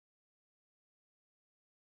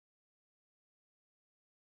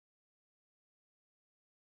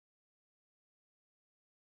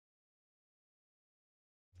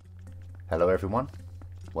Hello everyone,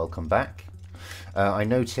 welcome back. I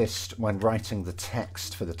noticed when writing the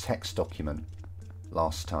text for the text document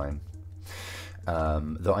last time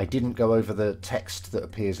that I didn't go over the text that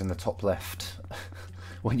appears in the top left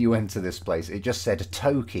when you enter this place. It just said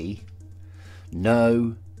Toki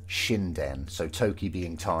no Shinden. So Toki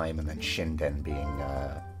being time and then Shinden being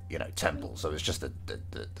temple. So it's just the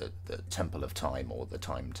temple of time, or the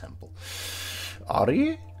time temple.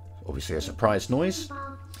 Ari? Obviously a surprise noise.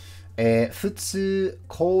 普通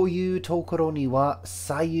こういうところには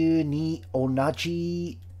左右に同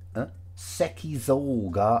じ石像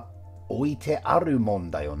が置いてあるもん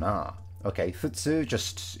だよな。Okay, 普通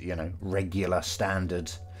just, regular, standard.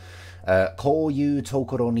 こういうと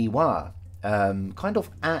ころには kind of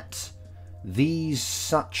at these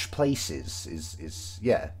such places is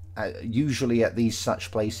usually at these such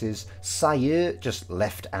places. 左右 just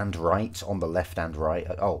left and right, on the left and right.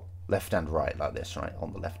 Left and right like this, right?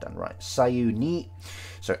 On the left and right. 左右に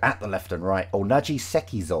so at the left and right. 同じ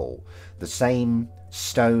石像 the same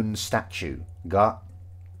stone statue が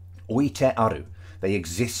置いてある they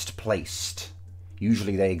exist placed.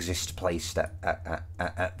 Usually they exist placed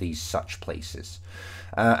at these such places.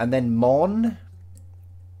 And then mono,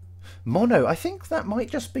 I think that might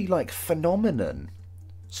just be like phenomenon.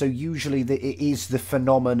 So usually it is the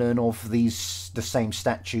phenomenon of the same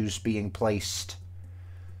statues being placed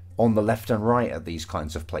on the left and right at these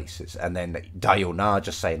kinds of places. And then Dayona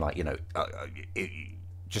just saying like,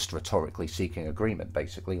 just rhetorically seeking agreement,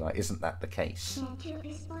 basically. Like, isn't that the case?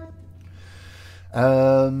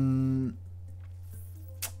 I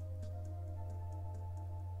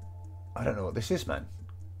don't know what this is, man.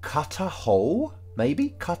 Kataho?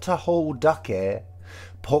 Maybe? Kataho dake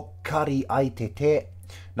pokkari aitete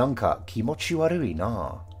nanka kimochi warui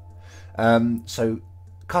na. So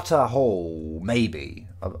kataho, maybe.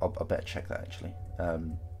 I better check that actually.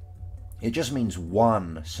 It just means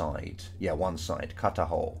one side. Yeah, one side.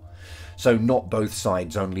 Kataho. So not both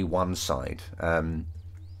sides, only one side.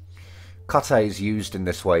 Kata is used in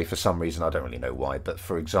this way for some reason, I don't really know why, but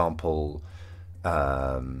for example,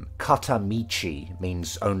 katamichi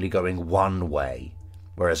means only going one way,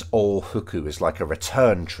 whereas ohuku is like a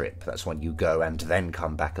return trip. That's when you go and then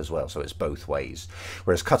come back as well, so it's both ways.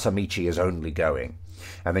 Whereas katamichi is only going.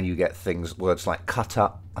 And then you get words like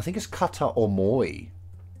kata, I think it's kata omoi,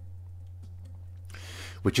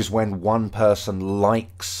 which is when one person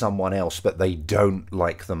likes someone else, but they don't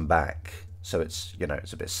like them back. So it's,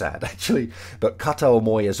 it's a bit sad actually. But kata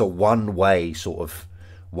omoi is a one-way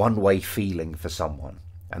feeling for someone.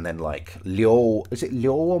 And then like is it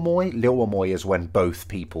ryo omoi? Ryo omoi is when both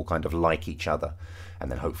people kind of like each other. And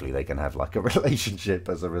then hopefully they can have like a relationship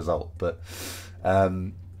as a result. But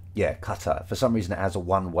yeah, kata, for some reason it has a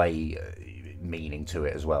one-way meaning to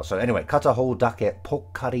it as well. So anyway, kata ho dake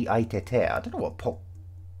pokkari aitete. I don't know what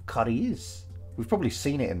pokkari is. We've probably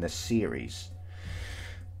seen it in this series,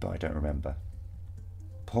 but I don't remember.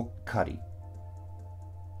 Pokkari.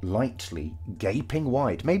 Lightly, gaping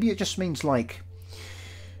wide. Maybe it just means like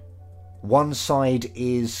one side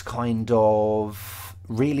is kind of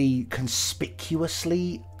really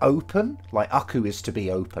conspicuously open. Like aku is to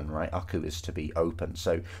be open, right? Aku is to be open.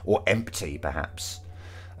 So, or empty perhaps.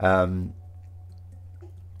 So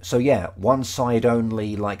yeah, one side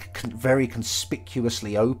only, like very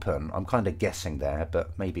conspicuously open. I'm kind of guessing there,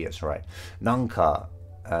 but maybe it's right. Nanka,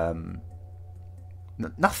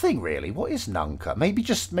 nothing really. What is nanka? Maybe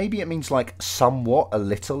it means like somewhat, a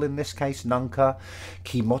little in this case. Nanka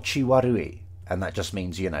kimochi warui, and that just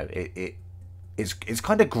means it's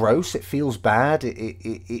kind of gross. It feels bad. It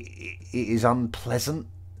is unpleasant.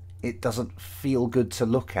 It doesn't feel good to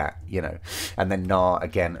look at, And then na,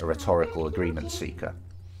 again, a rhetorical agreement seeker.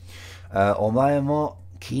 Omae mo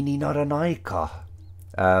ki ni naranai ka?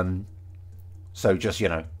 So just,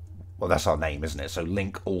 well, that's our name, isn't it? So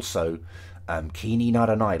Link also, ki ni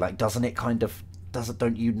naranai, like,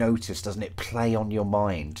 don't you notice, doesn't it play on your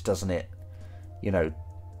mind? Doesn't it,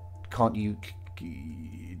 can't you,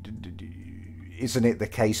 isn't it the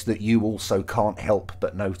case that you also can't help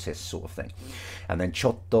but notice, sort of thing? And then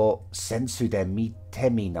chotto sensu de mite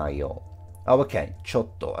minai yo. Oh, okay,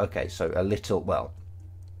 chotto, okay, so a little, well,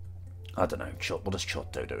 I don't know, what does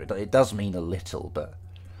chotto do? It does mean a little, but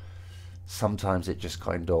sometimes it just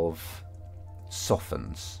kind of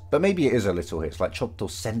softens. But maybe it is a little here. It's like chotto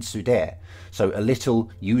sensu de. So a little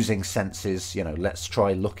using senses, let's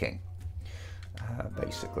try looking,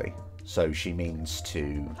 basically. So she means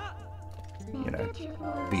to,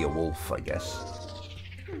 be a wolf, I guess.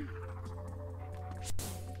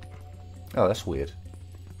 Oh, that's weird.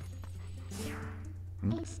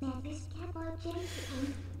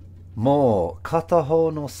 もう片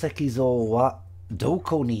方の石像はど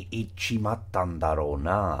こに行っちまったんだろう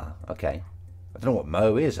な. Okay. I don't know what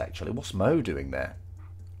Mo is actually. What's Mo doing there?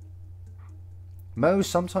 Mo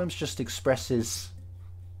sometimes just expresses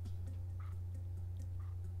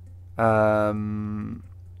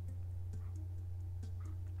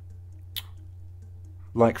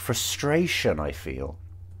like frustration, I feel.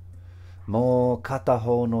 もう片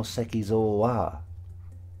方の石像は.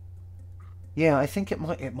 Yeah, I think it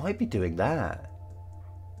might be doing that.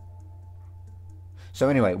 So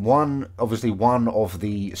anyway, obviously one of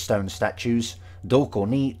the stone statues, doko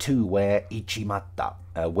ni to where ichimatta,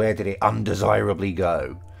 where did it undesirably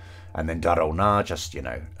go? And then daro na, just, you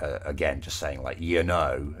know, again, just saying like, you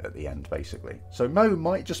know, at the end, basically. So mo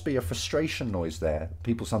might just be a frustration noise there.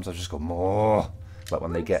 People sometimes just go, more, like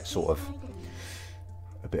when they get sort of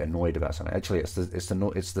a bit annoyed about something. Actually, it's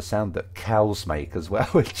the sound that cows make as well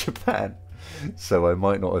in Japan. So I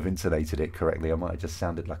might not have intonated it correctly. I might have just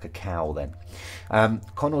sounded like a cow then.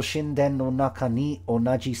 この神殿の中に同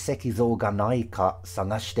じ石像がないか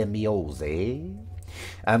探してみようぜ。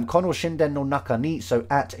この神殿の中に, so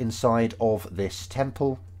at inside of this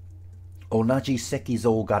temple, 同じ石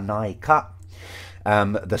像がないか.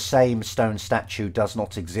 The same stone statue does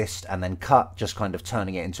not exist, and then cut, just kind of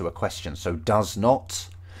turning it into a question. So does not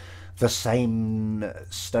the same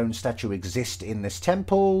stone statue exist in this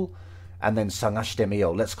temple? And then sagashite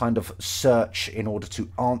miyo. Let's kind of search in order to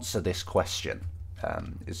answer this question,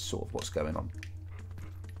 is sort of what's going on.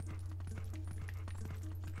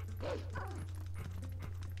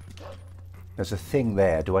 There's a thing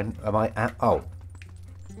there. Oh.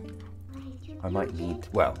 I might need,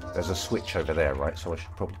 well, there's a switch over there, right? So I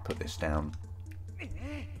should probably put this down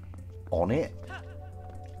on it.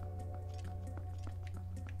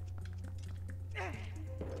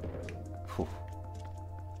 Whew.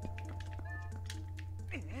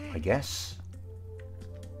 I guess.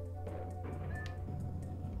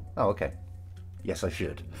 Oh, okay. Yes, I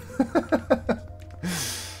should.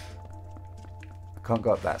 Can't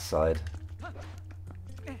go up that side.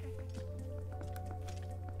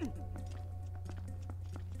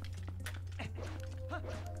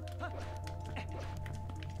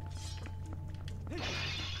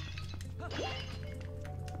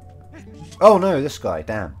 Oh no, this guy,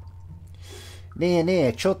 damn.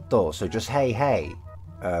 Near, chotto. So just hey.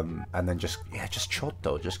 And then just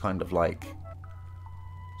chotto, just kind of like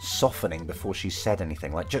softening before she said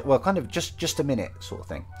anything. Like, well, kind of just a minute sort of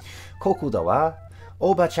thing. Kokuda wa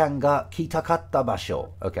oba-chan ga kitakatta basho.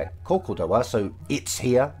 Okay, kokuda wa, so it's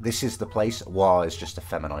here. This is the place. Wa is just a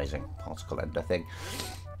feminizing particle ender thing.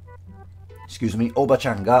 Excuse me.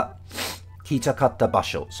 Oba-chan ga kitakatta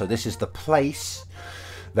basho. So this is the place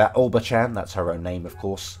that Oba-chan, that's her own name of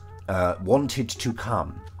course, wanted to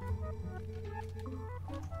come.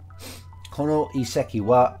 Kono iseki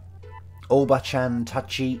wa Oba-chan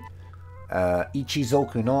tachi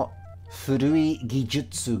ichizoku no furui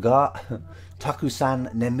gijutsu ga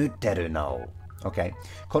takusan nemutteru no. Okay.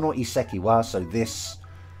 Kono iseki wa, so this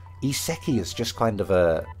iseki is just kind of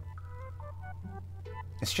a,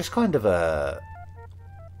 it's just kind of a,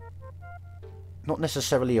 not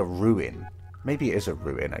necessarily a ruin. Maybe it is a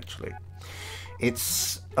ruin, actually.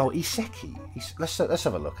 It's... Oh, Iseki. Let's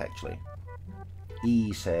have a look, actually.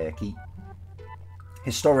 Iseki.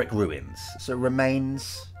 Historic ruins. So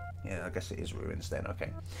remains... Yeah, I guess it is ruins then,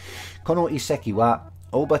 okay. Kono Iseki wa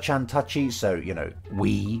Oba-chan tachi, so, you know,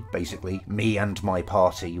 we, basically. Me and my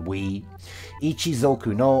party, we.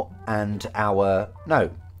 Ichizoku no, and our...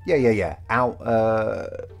 No. Yeah.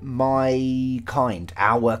 Our... my kind.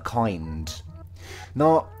 Our kind.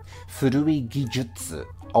 No... Furui gijutsu,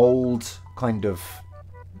 old kind of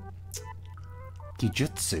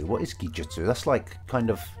gijutsu. What is gijutsu? That's like kind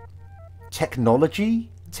of technology,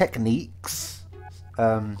 techniques.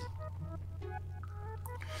 I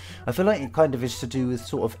feel like it kind of is to do with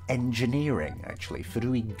sort of engineering, actually.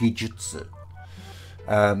 Furui gijutsu.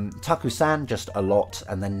 Takusan, just a lot,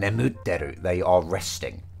 and then nemutteru, they are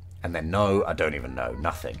resting. And then no, I don't even know,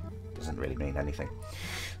 nothing. Doesn't really mean anything.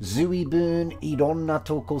 Zuibun ironna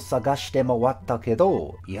toko sagashite mawatta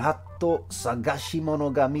kedo, yatto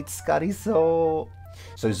sagashimono ga mitsukariso.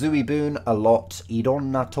 So zuibun, a lot,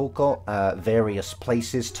 ironna toko, various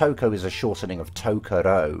places. Toko is a shortening of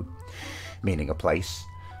tokoro, meaning a place.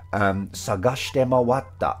 Sagashite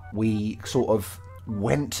mawatta, we sort of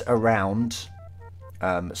went around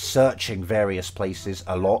searching various places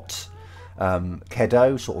a lot.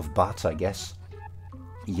 Kedo, sort of but, I guess.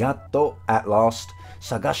 Yatto, at last.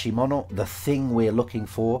 Sagashimono, the thing we're looking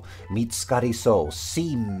for. Mitsukariso,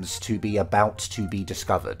 seems to be about to be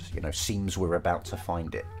discovered. You know, seems we're about to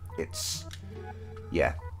find it. It's,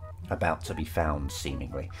 yeah. about to be found,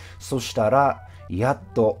 seemingly. そしたら、やっ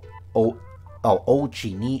とお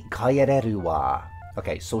家に帰れるわ。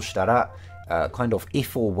Okay, そしたら、kind of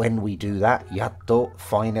if or when we do that, やっと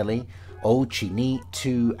finally, お家に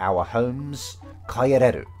to our homes, 帰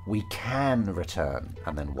れる we can return,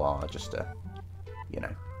 and then は just a,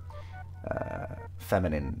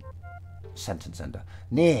 feminine sentence ender.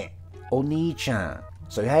 ねえ、お兄ちゃん。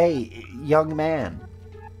So hey, young man.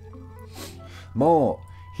 も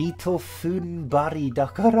う一踏ん張りだ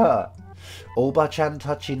から、おばちゃん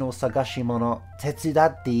たちの探し物手伝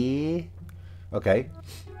って。Okay.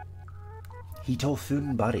 一踏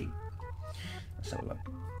ん張り。Let's have a look.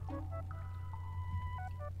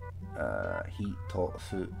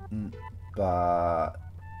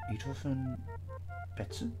 一踏ん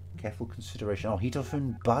別 careful consideration. Oh, 一踏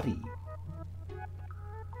ん張り。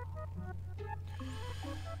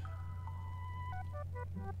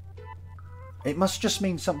It must just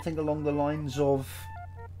mean something along the lines of,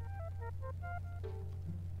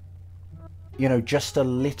 just a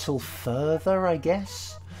little further, I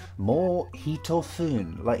guess. More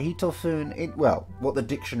hitofun. Like hitofun, well, what the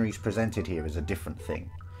dictionary's presented here is a different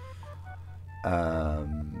thing.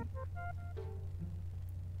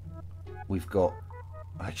 We've got,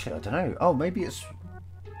 actually, I don't know. Oh, maybe it's,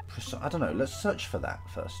 I don't know. Let's search for that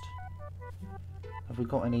first. Have we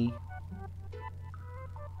got any?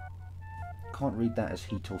 Can't read that as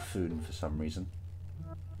hitofun for some reason.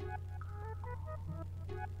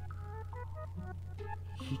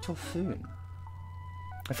 Hitofun.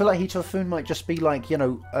 I feel like hitofun might just be like,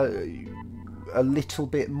 a little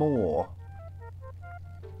bit more.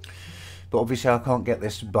 But obviously I can't get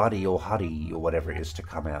this buddy or huddy or whatever it is to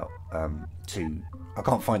come out I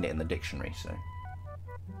can't find it in the dictionary, so.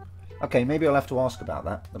 Okay, maybe I'll have to ask about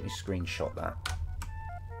that. Let me screenshot that.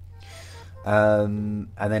 And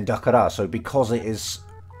then dakara, so because it is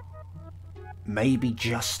maybe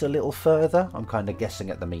just a little further, I'm kind of guessing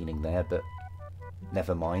at the meaning there, but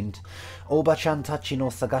never mind. Oba-chan tachi no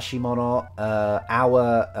sagashimono,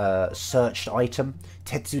 our searched item.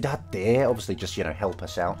 Tetsudatte, obviously just, help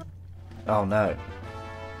us out. Oh no.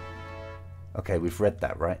 Okay, we've read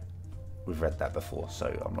that, right? We've read that before, so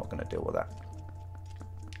I'm not going to deal with that.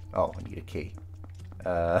 Oh, I need a key.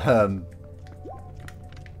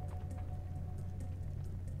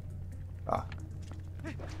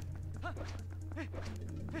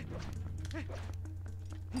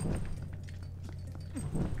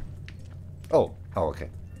 Oh, okay.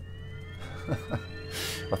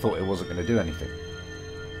 I thought it wasn't going to do anything.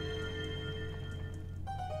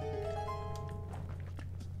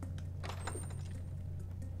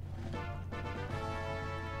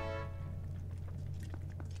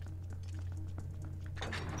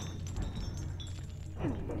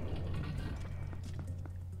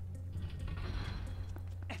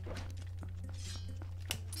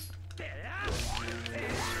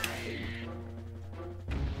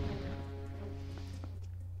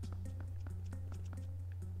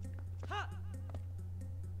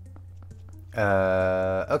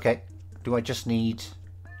 Okay. Do I just need...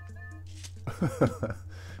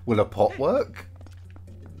 Will a pot work?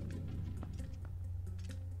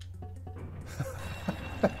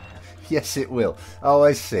 Yes, it will. Oh,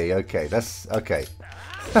 I see. Okay, that's... Okay.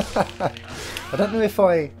 I don't know if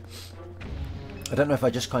I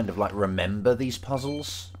just kind of like remember these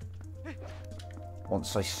puzzles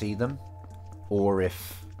once I see them, or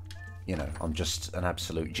if, I'm just an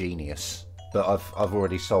absolute genius. But I've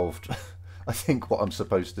already solved, I think, what I'm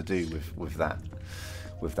supposed to do with that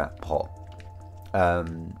pot.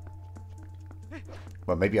 Well,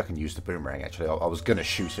 maybe I can use the boomerang. Actually, I was going to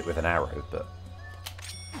shoot it with an arrow, but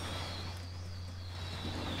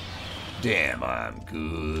damn, I'm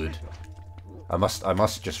good. I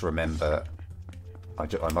must just remember. I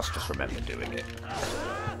must just remember doing it.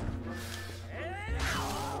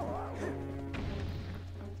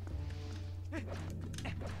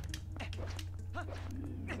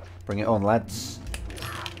 Bring it on, lads.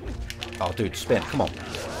 Oh, dude, spin. Come on.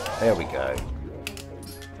 There we go.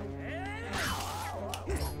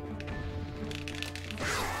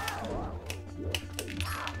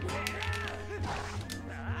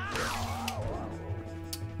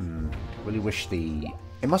 Really wish the...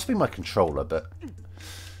 It must be my controller, but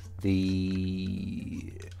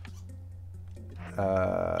the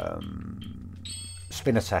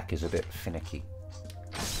spin attack is a bit finicky.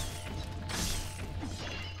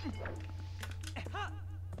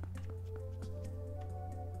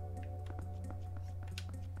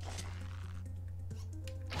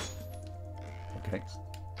 Okay.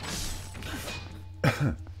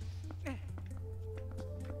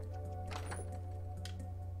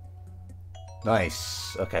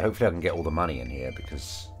 Nice. Okay, hopefully I can get all the money in here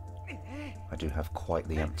because I do have quite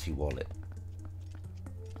the empty wallet.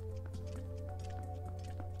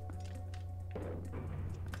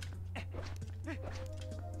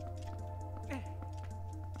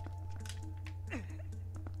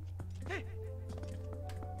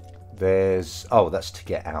 There's... oh, that's to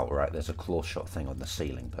get out, right? There's a claw shot thing on the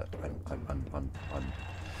ceiling, but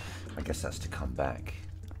I guess that's to come back.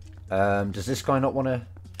 Does this guy not want to...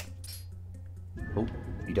 oh,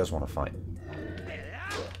 he does want to fight.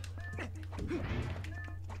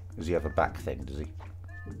 Does he have a back thing, does he?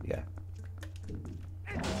 Yeah.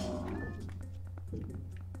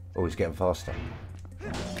 Oh, he's getting faster.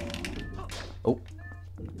 Oh.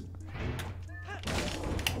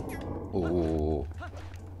 Oh.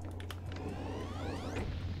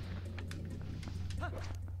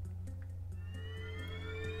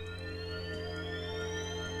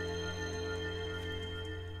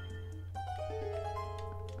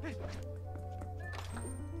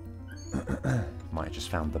 Might have just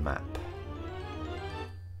found the map.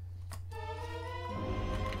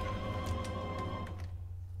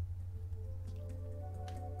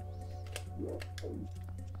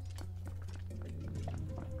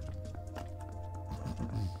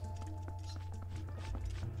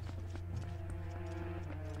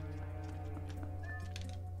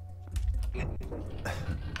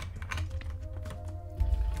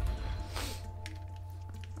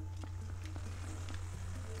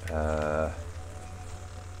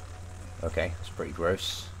 Okay, it's pretty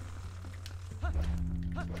gross.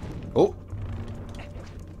 Oh!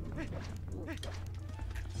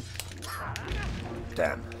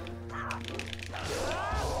 Damn.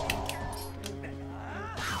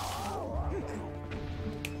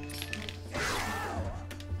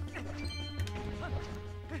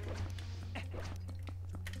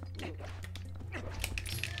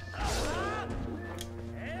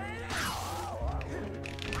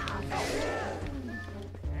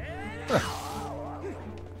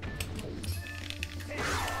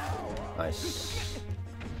 Nice.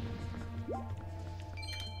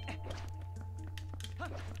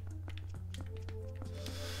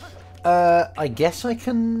 I guess I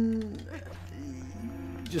can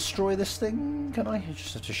destroy this thing, can I? I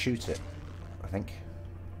just have to shoot it, I think.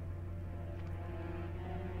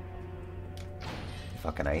 If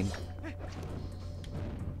I can aim.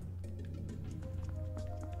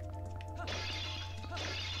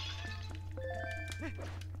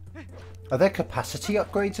 Are there capacity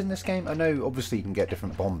upgrades in this game? I know obviously you can get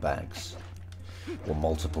different bomb bags. Or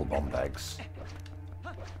multiple bomb bags.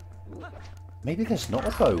 Maybe there's not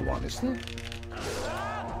a bow one, is there?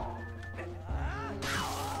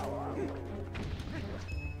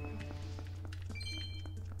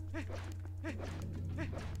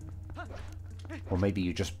 Or maybe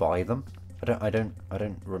you just buy them. I don't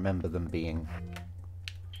remember them being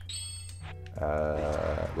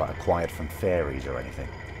like acquired from fairies or anything.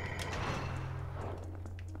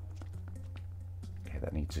 Okay,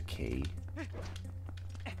 that needs a key.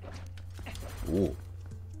 Ooh.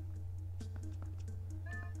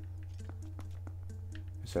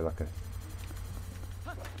 Is there like a...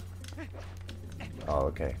 oh,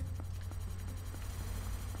 okay.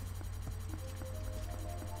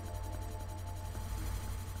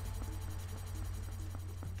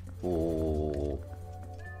 Ooh.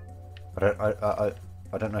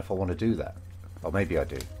 I don't know if I want to do that. Or maybe I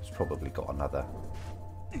do. It's probably got another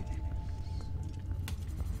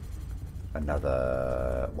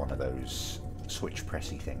one of those switch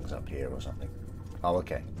pressy things up here or something. Oh,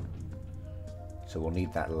 okay. So we'll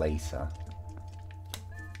need that later.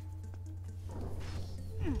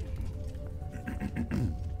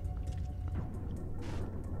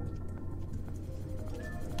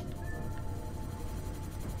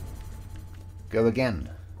 Go again.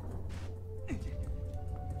 So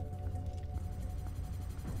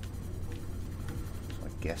I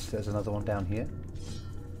guess there's another one down here.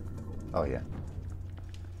 Oh yeah.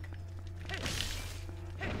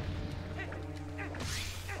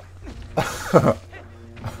 I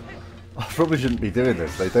probably shouldn't be doing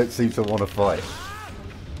this. They don't seem to want to fight.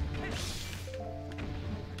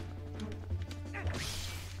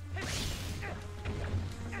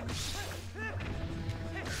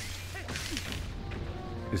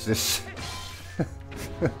 Is this...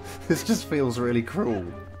 this just feels really cruel.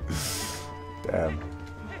 Damn.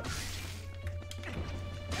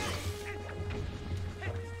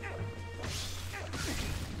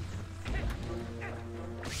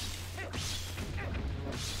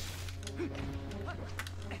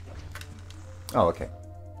 Oh, okay.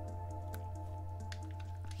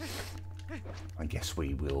 I guess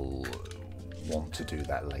we will want to do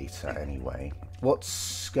that later anyway.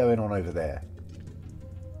 What's going on over there?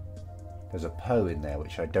 There's a Poe in there,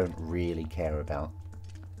 which I don't really care about.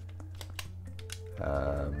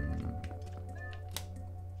 I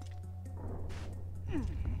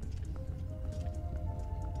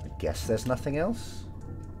guess there's nothing else.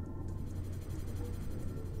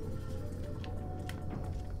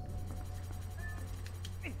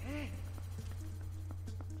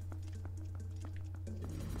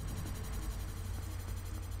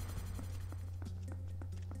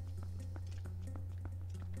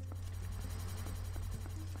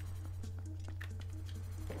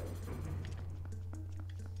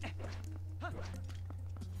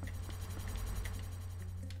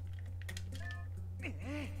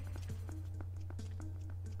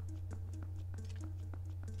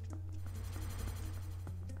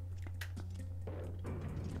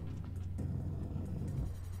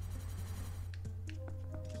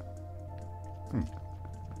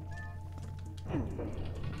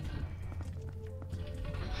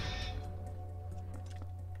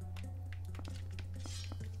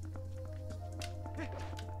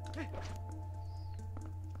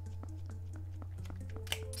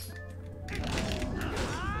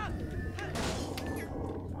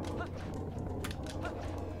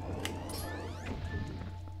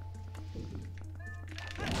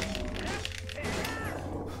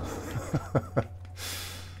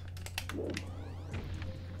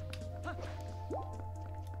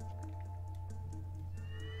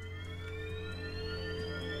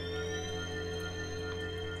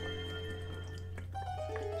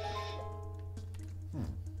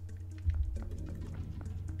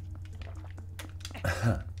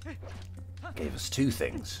 Gave us two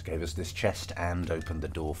things. Gave us this chest and opened the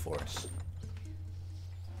door for us.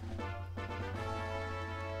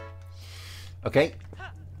 Okay.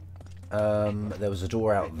 There was a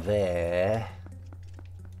door out there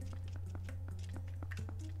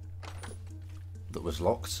that was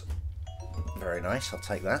locked. Very nice, I'll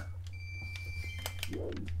take that.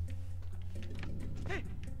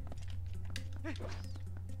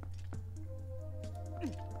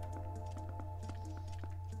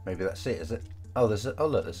 Maybe that's it, is it? Oh, there's a, oh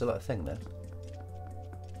look, there's a little thing there.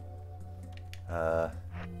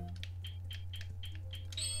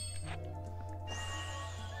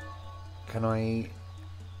 Can I?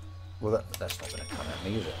 Well, that's not going to come at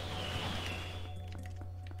me, is it?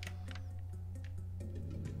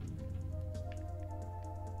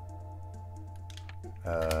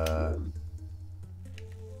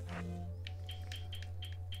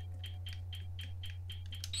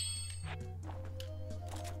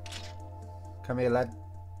 Come here, lad.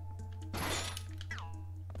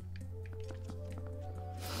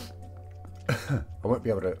 I won't be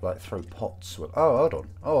able to like throw pots. With, oh, hold on.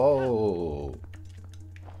 Oh,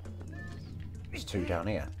 there's two down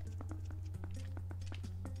here.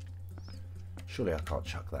 Surely I can't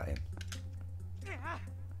chuck that in.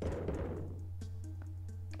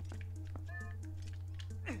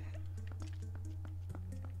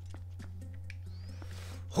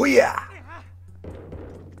 Hoo-yah!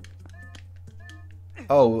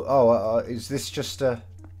 Oh, is this just a...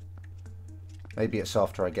 Maybe it's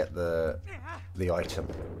after I get the item.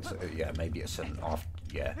 So, yeah, maybe it's an after...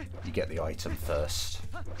 Yeah, you get the item first.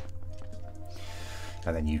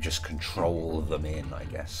 And then you just control them in, I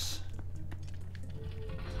guess.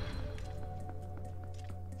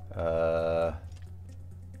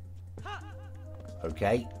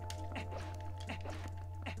 Okay.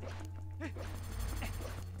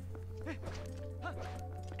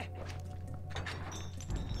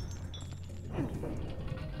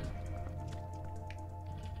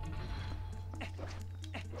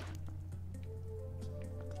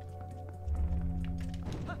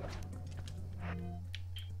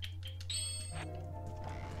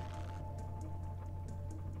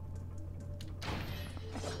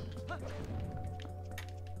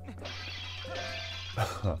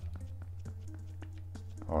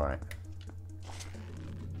 All right.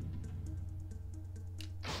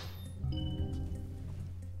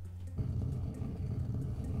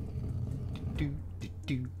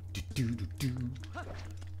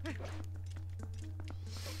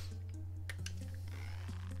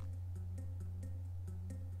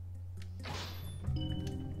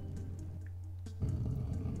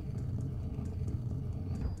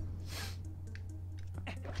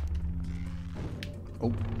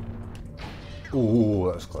 Oh. Oh,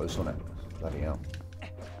 that was close, wasn't it? Bloody hell.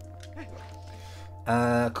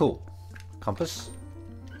 Cool. Compass.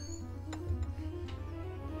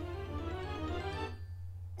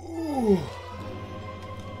 Ooh.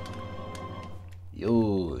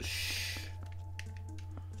 Yosh.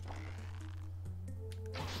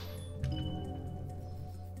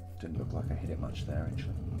 Didn't look like I hit it much there,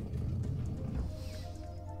 actually.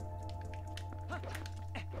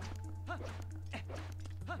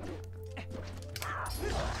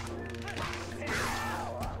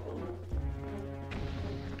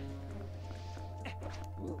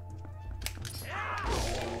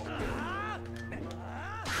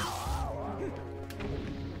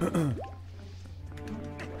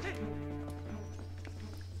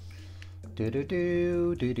 Do do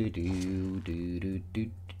do do do do do do do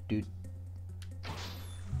do.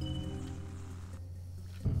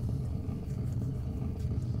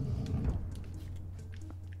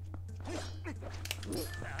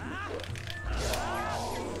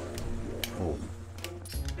 Oh.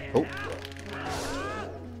 Oh.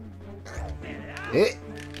 Eh.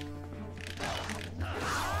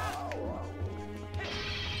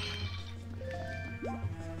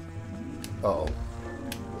 Uh-oh.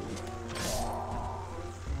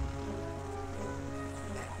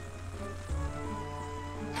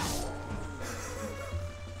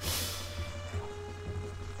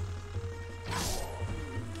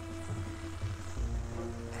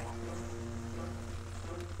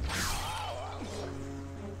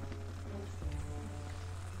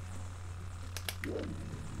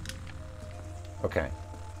 Okay.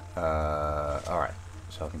 Alright.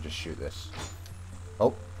 So I can just shoot this.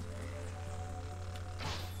 Oh.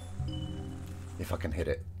 If I can hit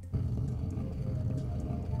it.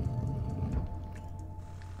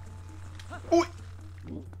 Oi!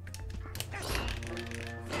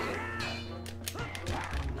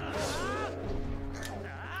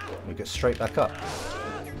 We get straight back up.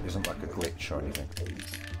 Isn't like a glitch or anything.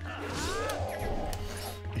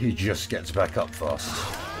 He just gets back up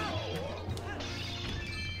fast.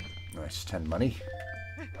 Nice, 10 money.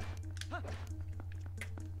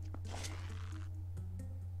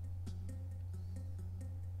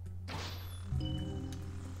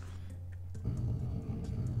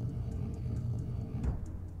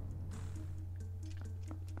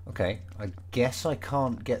 Okay, I guess I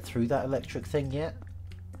can't get through that electric thing yet.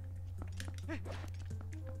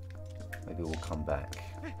 Maybe we'll come back.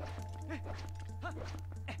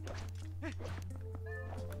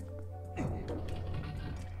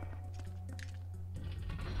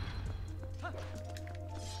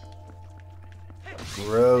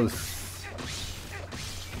 Growth.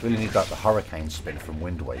 Really need like the hurricane spin from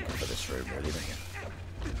Wind Waker for this room, really, don't you?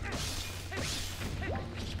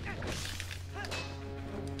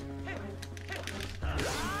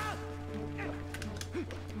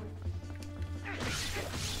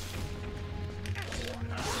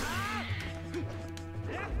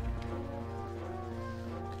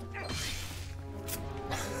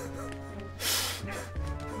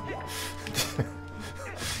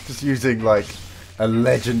 Just using like a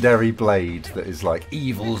legendary blade that is like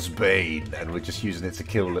evil's bane, and we're just using it to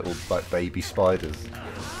kill little like baby spiders.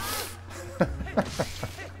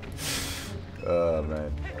 Oh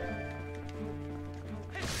man.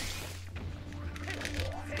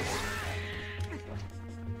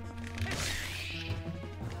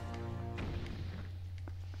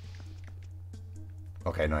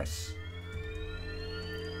 Okay, nice.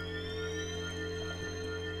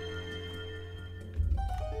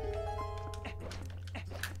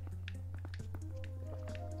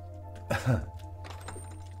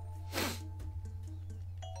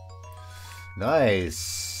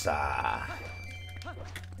 Nice.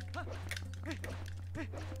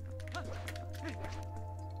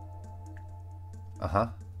 Uh-huh.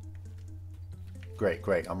 Great,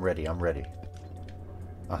 great. I'm ready. I'm ready.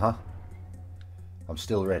 Uh-huh. I'm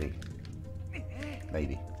still ready.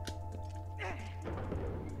 Maybe.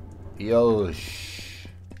 Yosh.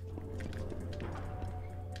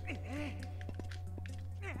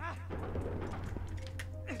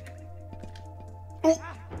 Oh.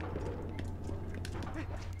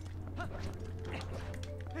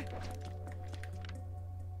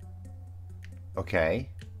 Okay.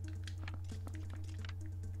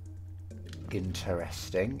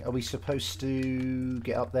 Interesting. Are we supposed to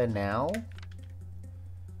get up there now?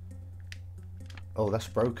 Oh, that's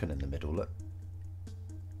broken in the middle, look.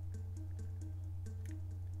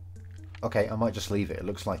 Okay, I might just leave it. It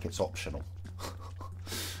looks like it's optional.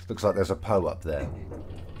 Looks like there's a Poe up there.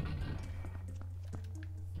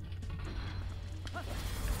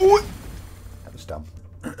 Ooh! That was dumb.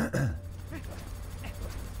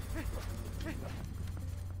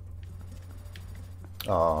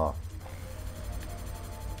 Ah.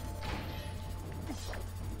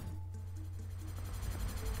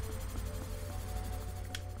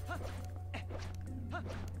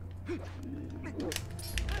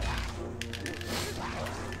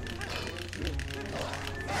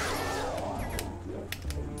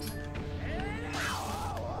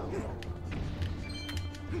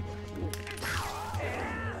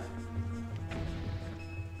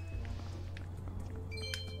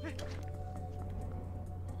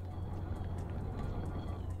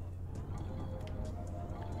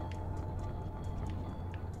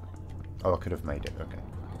 Oh, I could have made it. Okay.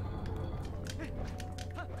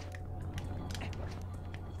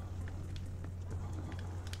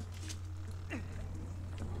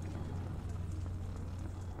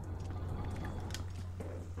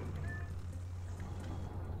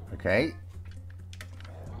 Okay.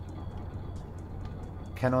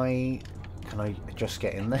 Can I just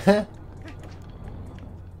get in there?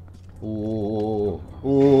 Oh,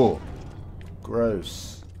 oh,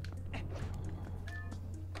 gross.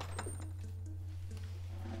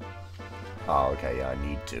 Oh, okay, yeah, I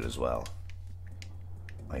need to as well.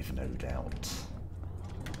 I've no doubt.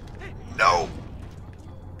 No!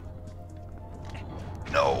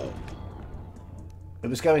 No! It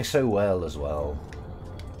was going so well as well.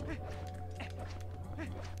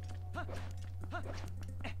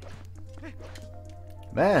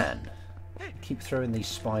 Man, keep throwing these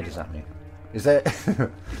spiders at me. Is there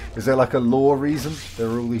is there like a lore reason? There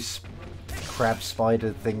are all these crab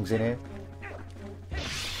spider things in here.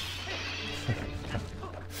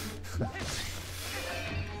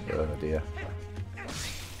 Oh dear.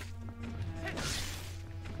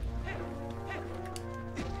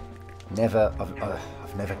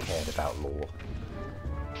 I've never cared about lore.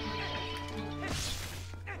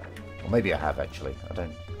 Or maybe I have actually. I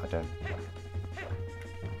don't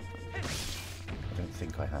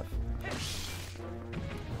think I have.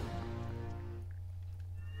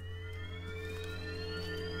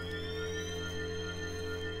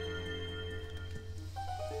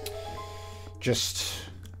 Just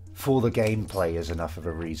for the gameplay is enough of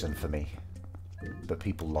a reason for me. But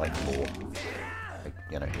people like lore.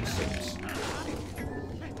 You know, it seems.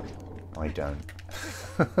 I don't.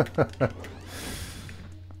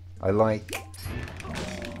 I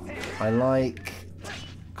like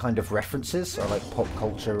kind of references. I like pop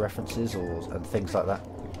culture references and things like that.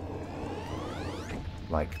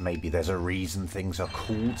 Like maybe there's a reason things are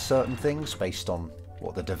called certain things based on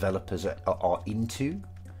what the developers are into.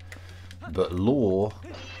 But lore,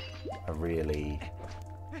 I really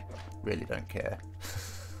don't care.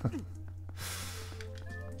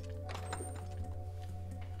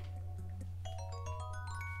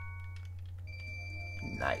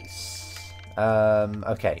 Nice.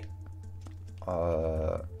 Okay.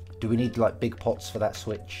 Do we need like big pots for that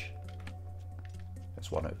switch?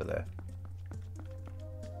 There's one over there.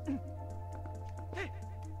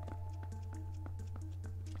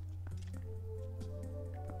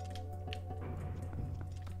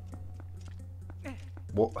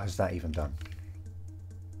 What has that even done?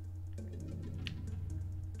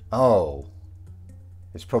 Oh.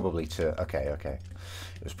 It's probably to... Okay, okay.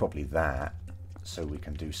 It was probably that, so we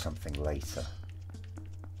can do something later.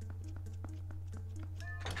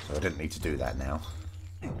 So I didn't need to do that now.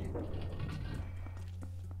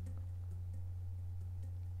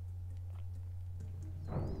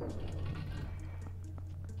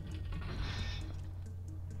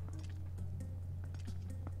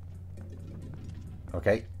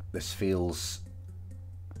 Okay, this feels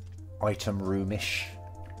item roomish.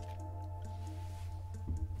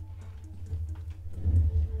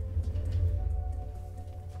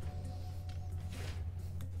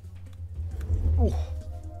 Ooh.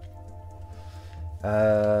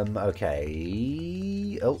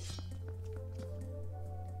 Okay. Oh.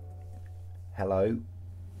 Hello.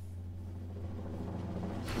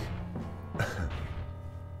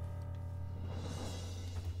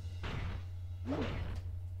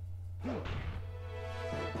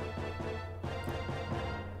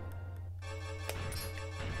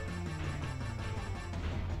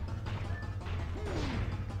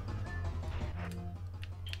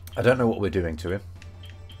 I don't know what we're doing to him.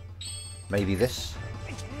 Maybe this?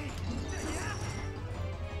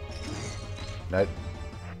 Nope.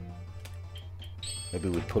 Maybe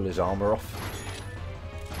we pull his armor off.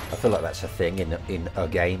 I feel like that's a thing in a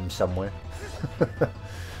game somewhere.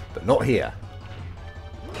 But not here.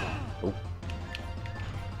 Oh.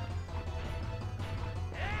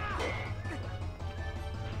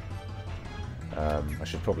 I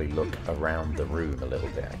should probably look around the room a little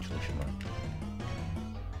bit actually, shouldn't I?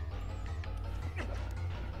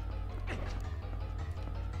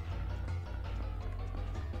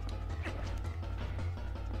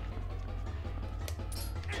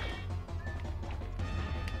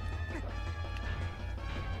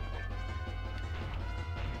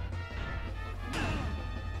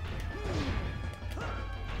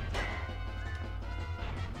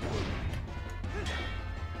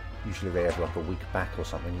 Usually they have like a week back or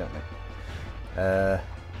something, don't they?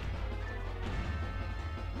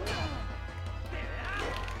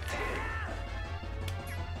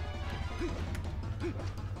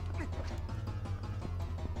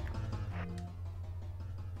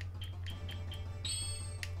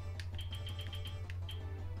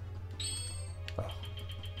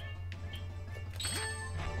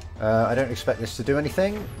 I don't expect this to do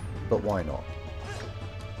anything, but why not?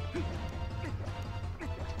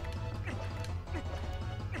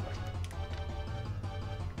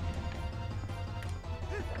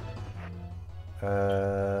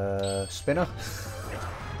 Spinner?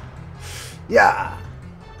 Yeah!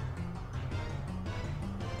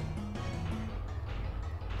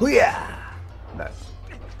 Hoo-yeah! No.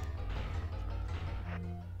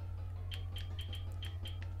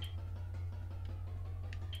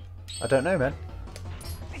 I don't know, man.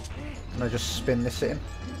 Can I just spin this in?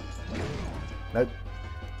 Nope.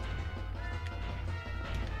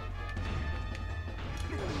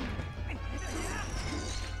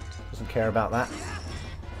 Doesn't care about that.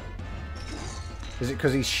 Is it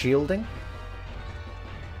because he's shielding?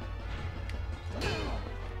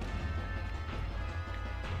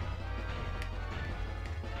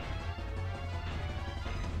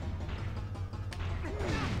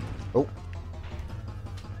 Oh.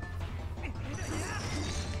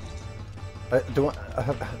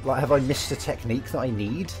 Have I missed a technique that I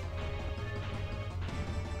need?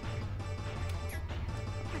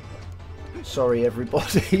 Sorry,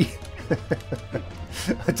 everybody.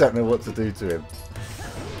 I don't know what to do to him.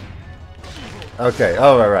 Okay,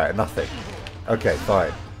 oh, right, nothing. Okay,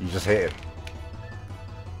 fine. You just hit him.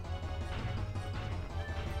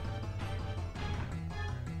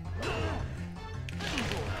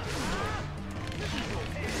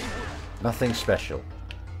 Nothing special.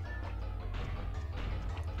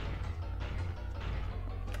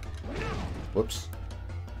 Whoops.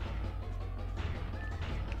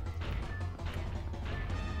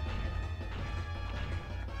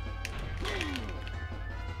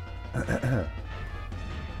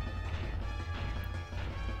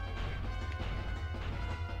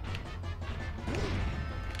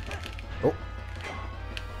 Oh.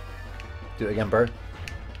 Do it again, bro.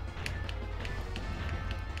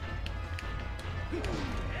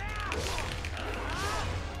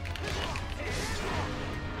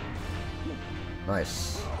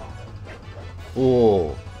 Nice.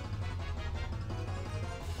 Oh.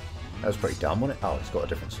 That was pretty dumb, wasn't it? Oh, it's got a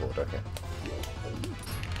different sword, okay.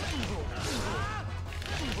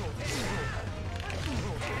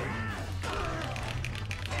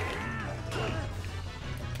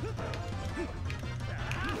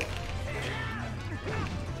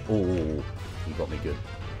 Oh, you got me good.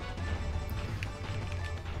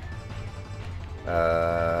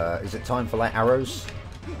 Is it time for like arrows?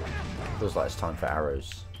 Feels like it's time for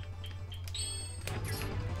arrows.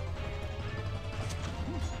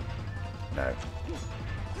 No.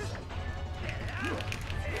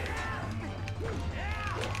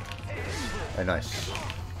 Oh, nice.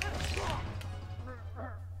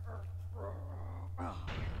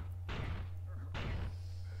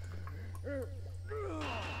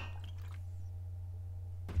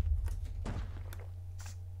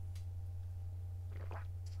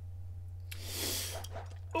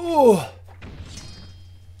 Oh.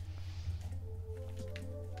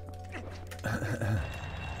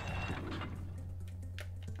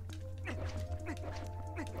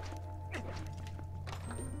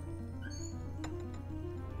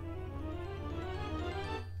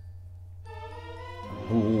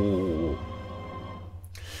 Ooh.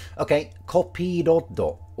 Okay, copy rod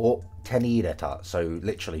or tenireta. So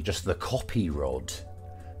literally just the copy rod.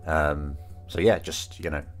 So yeah, just, you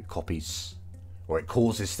know, it copies, or it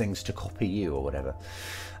causes things to copy you or whatever.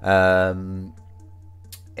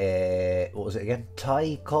 What was it again?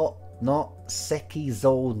 Taiko no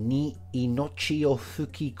sekizo ni inochi o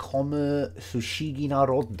fukikomu fushigi na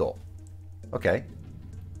roddo. Okay.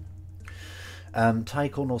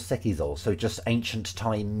 Taiko no sekizo, so just ancient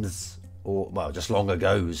times, or well, just long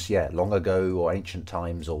ago's, yeah, long ago or ancient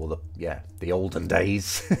times, or the olden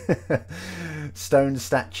days. Stone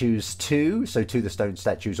statues 2, so to the stone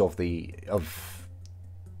statues of the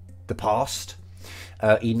past.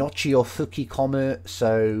 Inochi o fukikomu,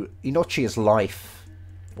 so inochi is life,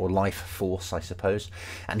 or life force, I suppose,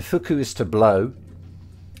 and fuku is to blow.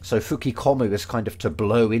 So fukikomu is kind of to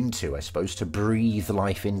blow into, I suppose, to breathe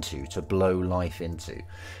life into, to blow life into.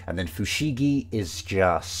 And then fushigi is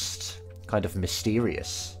just kind of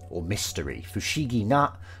mysterious, or mystery. Fushigi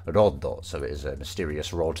na roddo, so it is a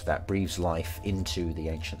mysterious rod that breathes life into the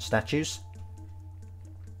ancient statues.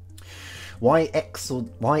 Why exude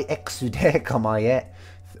kamae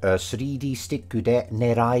 3D stick de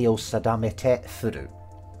nerai o sadamete furu.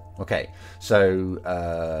 Okay, so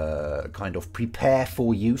kind of prepare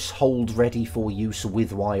for use, hold ready for use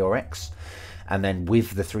with Y or X, and then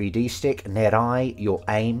with the 3D stick, nerai, your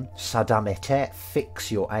aim, sadamete,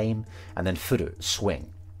 fix your aim, and then furu,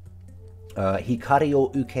 swing. Hikari o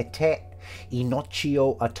ukete Inochi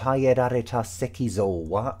o ataerareta sekizo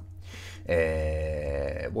wa...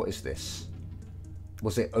 what is this?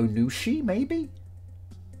 Was it Onushi, maybe?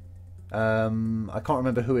 I can't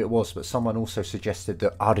remember who it was, but someone also suggested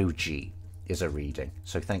that Aruji is a reading.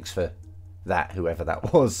 So thanks for that, whoever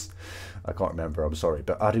that was. I can't remember, I'm sorry.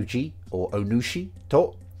 But Aruji or Onushi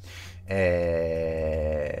to.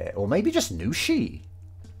 Or maybe just Nushi.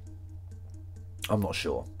 I'm not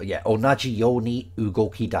sure. But yeah, onaji yo ni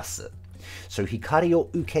ugoki dasu. So hikari o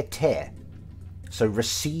ukete. So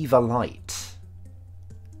receive a light.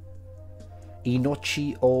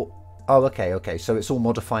 Inochi o... Oh, okay. So it's all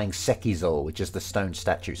modifying sekizo, which is the stone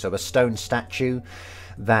statue. So a stone statue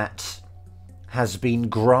that has been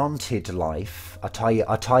granted life.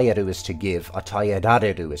 Atayeru is to give.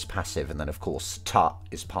 Atayerareru is passive. And then, of course, ta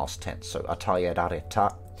is past tense. So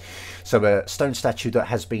atayerareta. So a stone statue that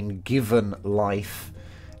has been given life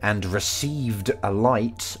and received a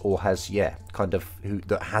light, or has, yeah, kind of,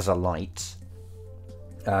 that has a light.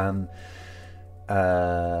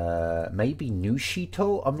 Maybe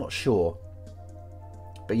Nushito? I'm not sure.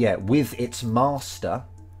 But yeah, with its master,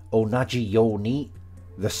 onaji yoni,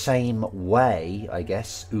 the same way, I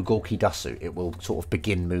guess, ugoki dasu, it will sort of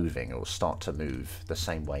begin moving, it will start to move the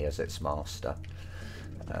same way as its master,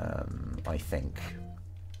 I think.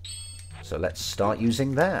 So let's start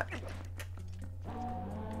using that.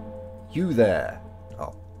 You there.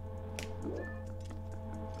 Oh.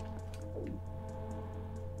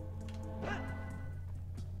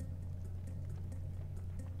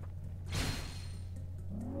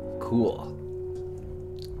 Cool.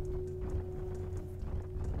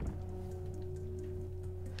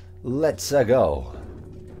 Let's go.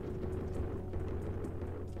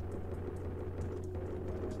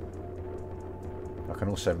 I can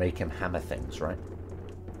also make him hammer things, right?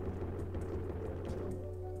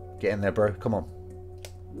 Get in there, bro. Come on.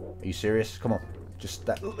 Are you serious? Come on. Just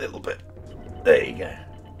that little bit. There you go.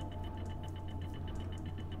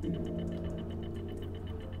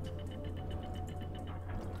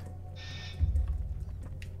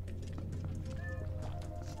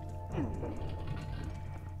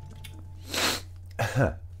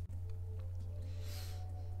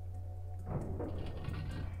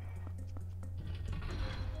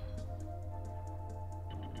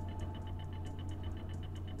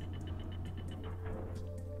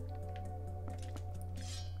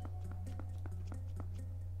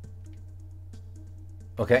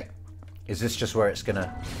 Okay. Is this just where it's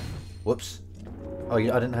gonna... Whoops. Oh, I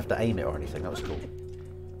didn't have to aim it or anything. That was cool.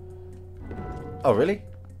 Oh, really?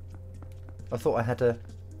 I thought I had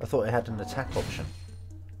an attack option.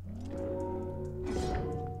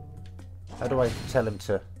 How do I tell him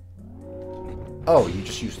to... Oh, you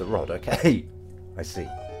just use the rod. Okay. I see.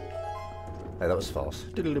 Oh, that was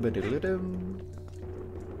fast. Diddle-a-diddle-a-dum.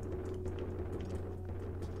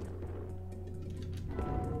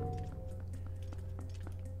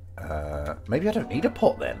 Maybe I don't need a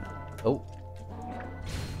pot then. Oh.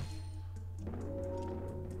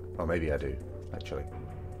 Oh, maybe I do, actually.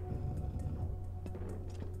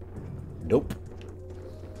 Nope.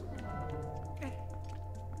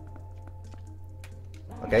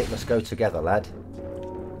 Okay, let's go together, lad.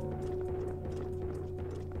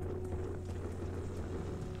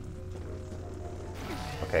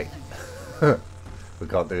 Okay. We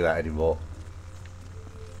can't do that anymore.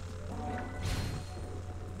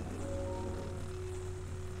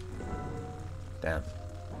 Damn.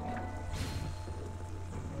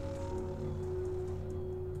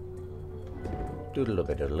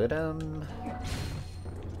 Doodle-a-bit-doodle-a-dum.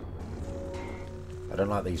 I don't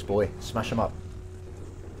like these, boy. Smash them up.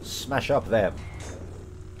 Smash up them.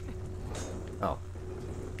 Oh.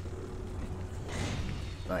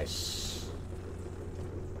 Nice.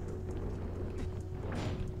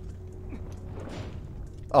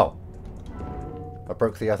 Oh. I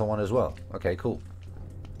broke the other one as well. Okay, cool.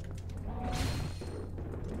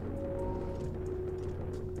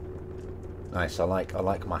 Nice, I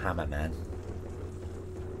like my hammer, man.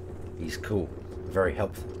 He's cool. Very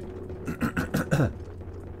helpful.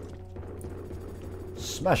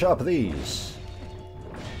 Smash up these.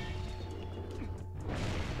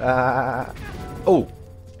 Oh.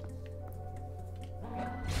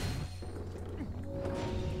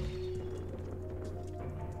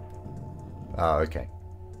 Oh, okay.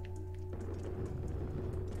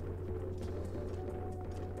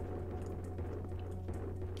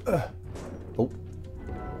 Oh.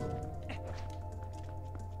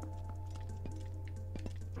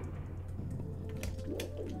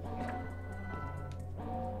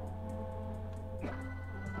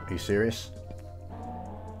 Are you serious?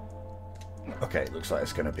 Okay, looks like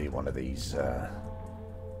it's going to be one of these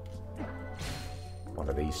one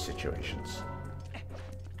of these situations.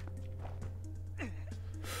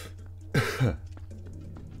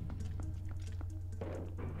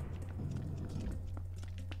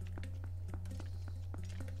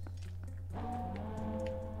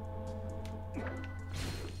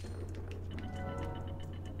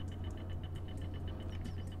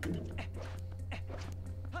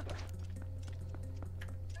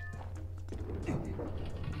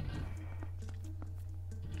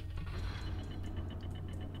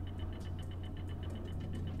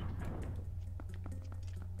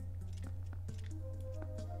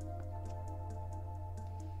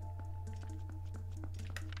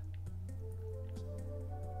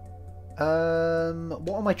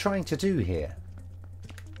 What am I trying to do here?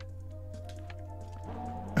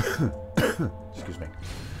 Excuse me.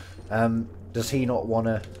 Does he not want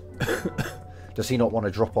to... Does he not want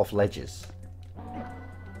to drop off ledges?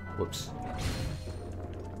 Whoops.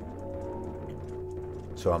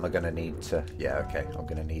 So am I going to need to... Yeah, okay. I'm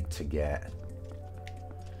going to need to get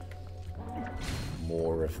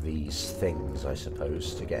more of these things, I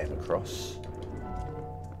suppose, to get him across.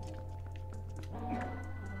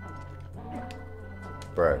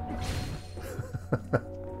 Bro.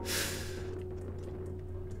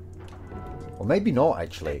 Or maybe not,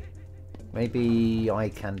 actually. Maybe I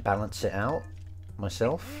can balance it out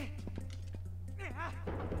myself. If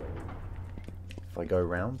I go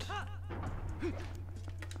around.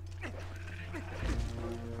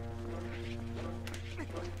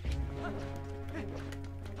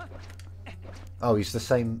 Oh, he's the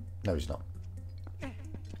same... No, he's not.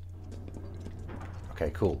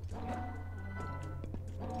 Okay, cool.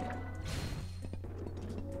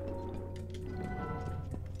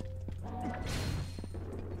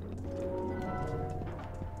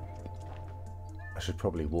 I should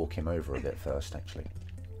probably walk him over a bit first, actually.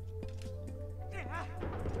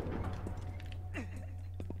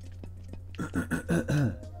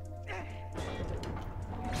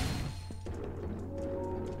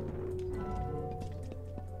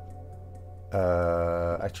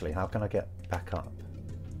 Actually, how can I get back up?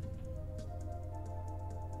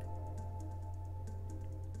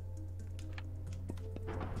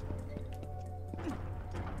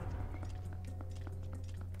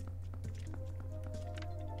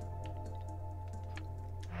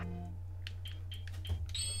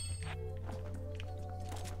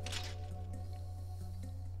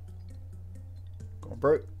 Come on,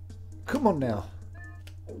 bro. Come on now.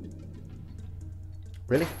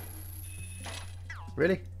 Really?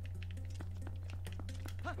 Really?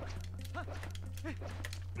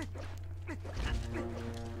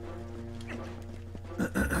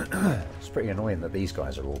 It's pretty annoying that these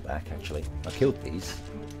guys are all back, actually. I killed these.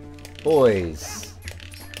 Boys!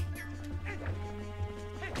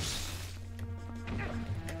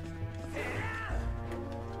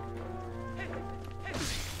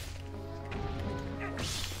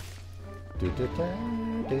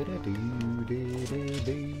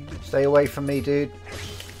 Stay away from me, dude.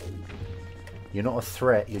 You're not a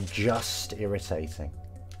threat, you're just irritating.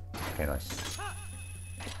 Okay, nice.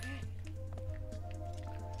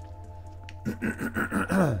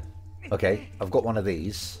 Okay, I've got one of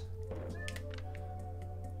these.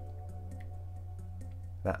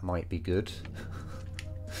 That might be good.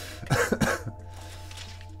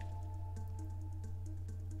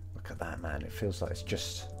 Look at that, man. It feels like it's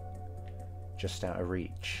just out of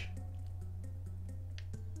reach.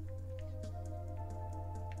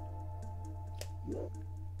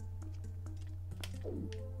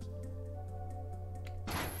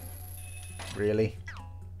 Really?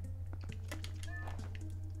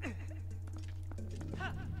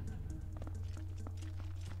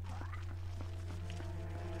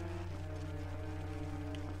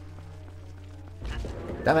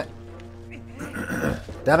 Damn it.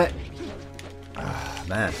 Damn it. Ah,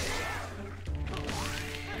 man.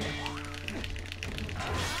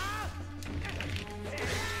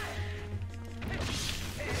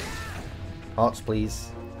 Hearts,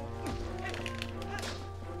 please.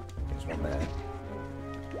 There's one there.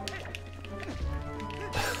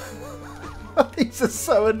 These are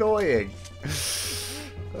so annoying.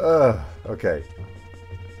 Okay.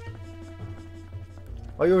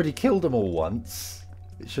 I already killed them all once.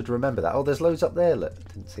 It should remember that. Oh, there's loads up there. Look,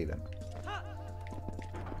 didn't see them.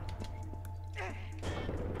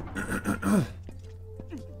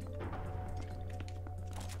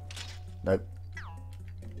 Nope.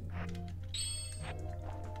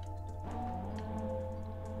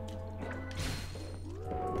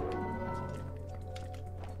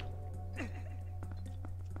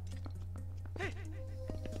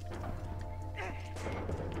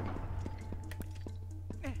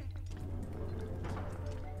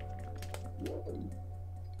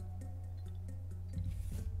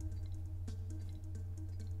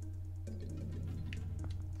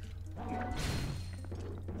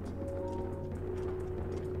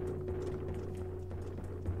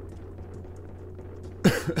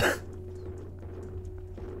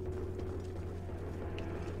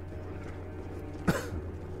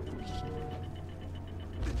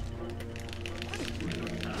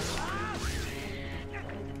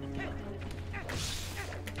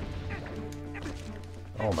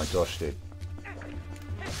 Oh my gosh, dude.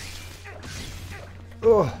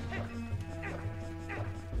 Oh.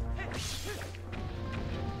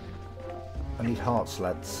 I need hearts,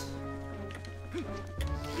 lads.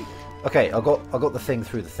 Okay, I got the thing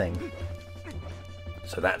through the thing.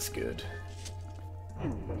 So that's good.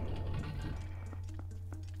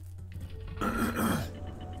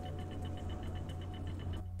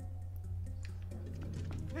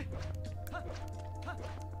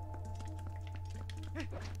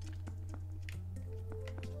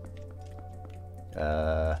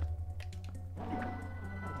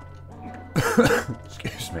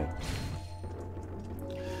 Excuse me.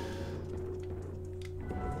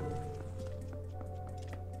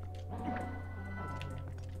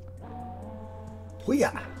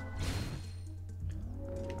 Hoo-yah!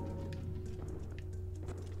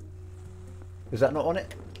 Is that not on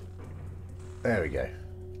it? There we go.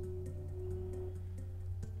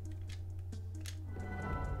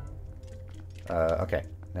 Okay,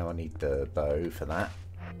 now I need the bow for that.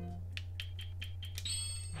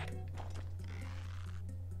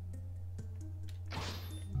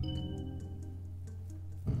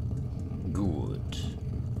 Good.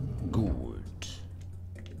 Good.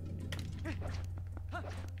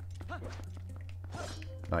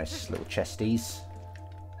 Nice little chesties.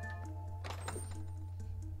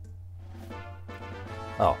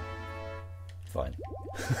 Oh. Fine.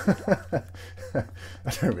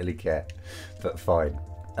 I don't really care, but fine.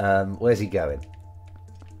 Where's he going?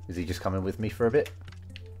 Is he just coming with me for a bit?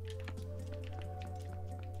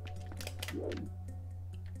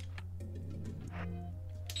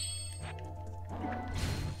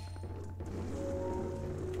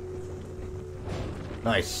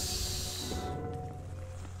 Nice.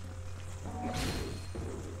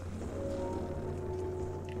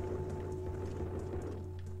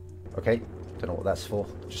 Okay, don't know what that's for.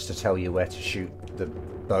 Just to tell you where to shoot the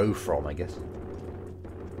bow from, I guess.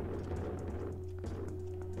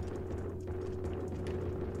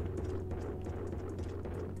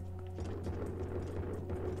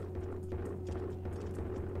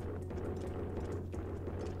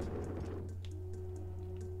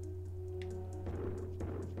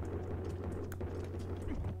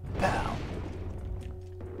 Pow.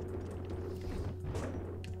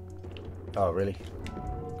 Oh, really?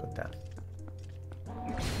 God damn.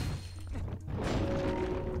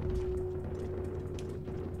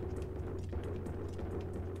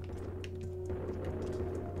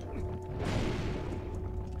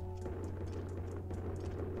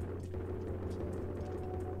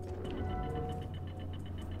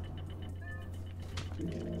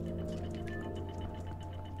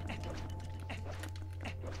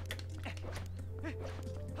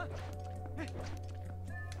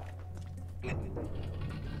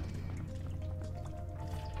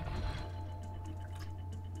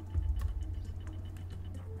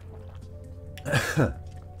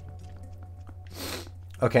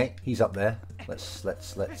 Okay, he's up there. Let's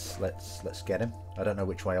get him. I don't know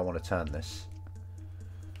which way I want to turn this.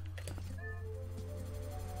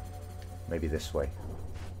 Maybe this way.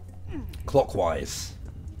 Clockwise.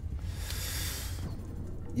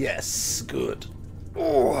 Yes, good.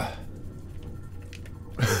 Oh.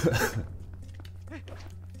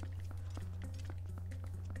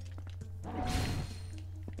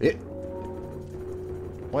 It.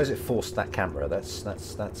 Why has it forced that camera? That's not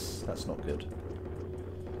good.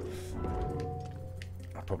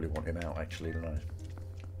 I probably want him out actually, don't I?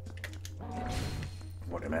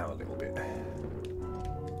 Want him out a little bit.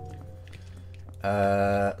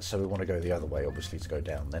 So we want to go the other way, obviously, to go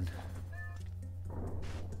down then.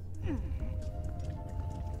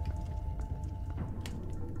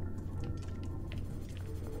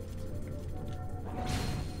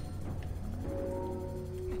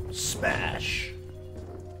 Smash.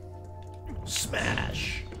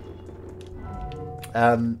 Smash.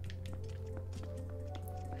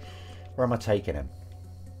 Where am I taking him?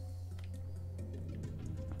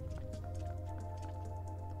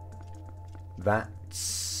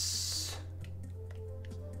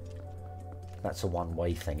 That's a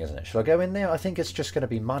one-way thing, isn't it? Should I go in there? I think it's just going to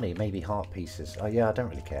be money, maybe heart pieces. Oh yeah, I don't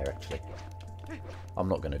really care actually. I'm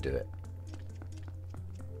not going to do it.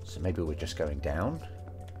 So maybe we're just going down.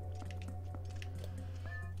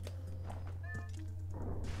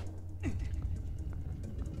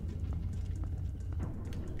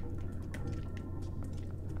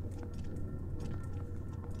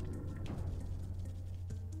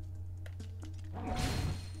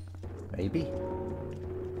 Maybe.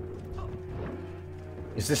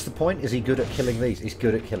 Is this the point? Is he good at killing these? He's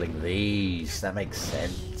good at killing these. That makes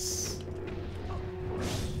sense.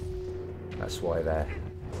 That's why they're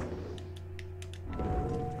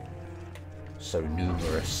so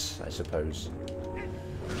numerous, I suppose.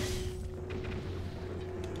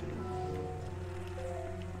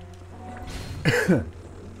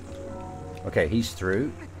 Okay, he's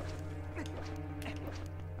through.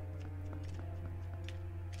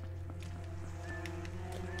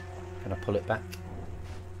 Can I pull it back?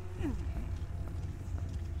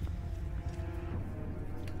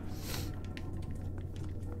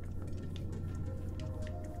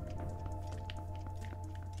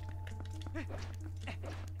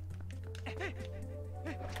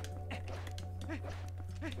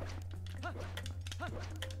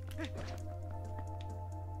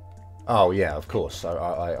 Oh yeah, of course.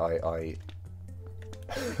 I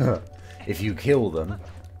if you kill them,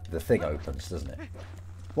 the thing opens, doesn't it?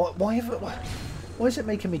 Why is it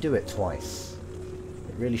making me do it twice?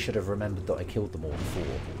 It really should have remembered that I killed them all before.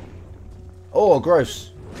 Oh,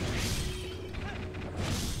 gross!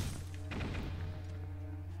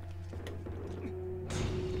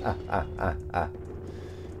 Ah.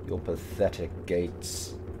 Your pathetic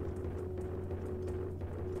gates.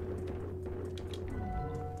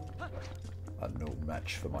 Are no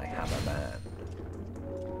match for my hammer man.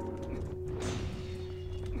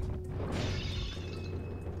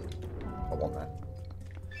 I want that.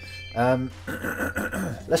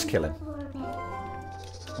 Let's kill him.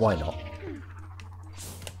 Why not?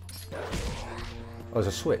 Oh, there's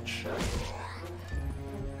a switch.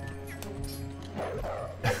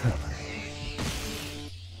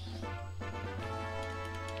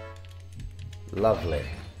 Lovely.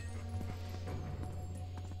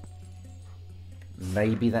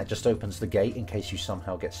 Maybe that just opens the gate in case you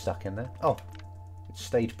somehow get stuck in there. Oh, it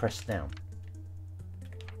stayed pressed down.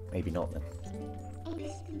 Maybe not then.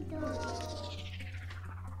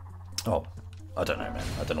 Oh, I don't know, man.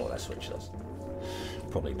 I don't know what that switch does.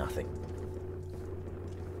 Probably nothing.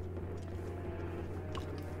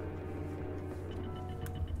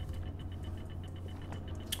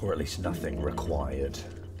 Or at least nothing required.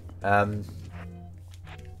 I'm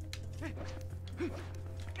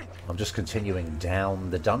just continuing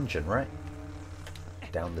down the dungeon, right?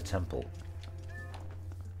 Down the temple.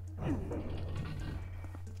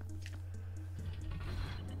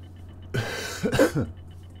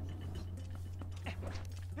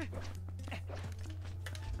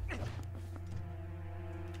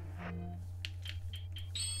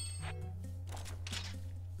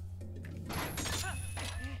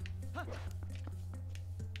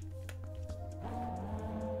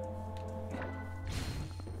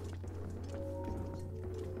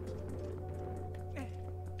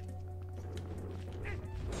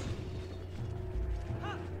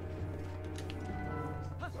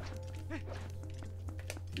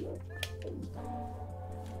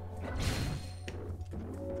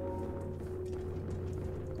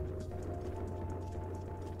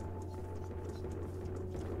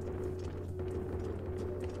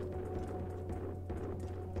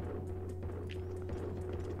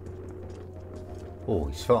 Oh,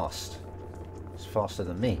 he's fast. He's faster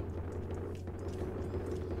than me.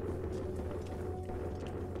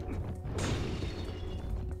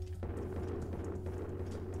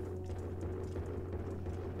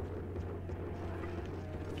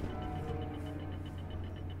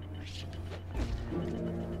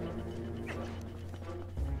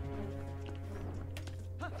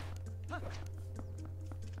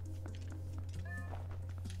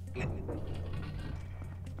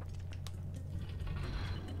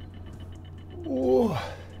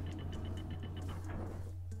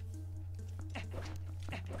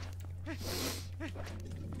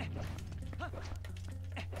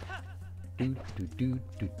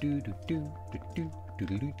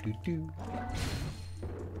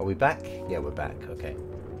 Are we back? Yeah, we're back. Okay.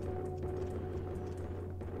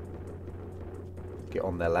 Get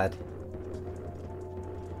on there, lad.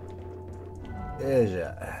 There's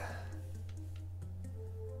a...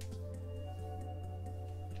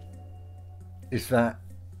 Is that...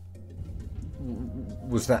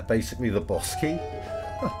 Was that basically the boss key?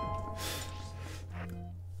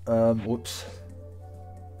 Whoops.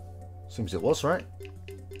 Seems it was, right?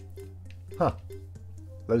 Huh.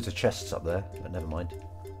 Loads of chests up there, but never mind.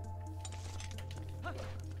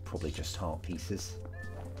 probably just heart pieces.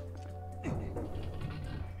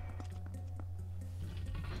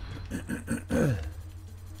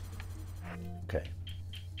 Okay.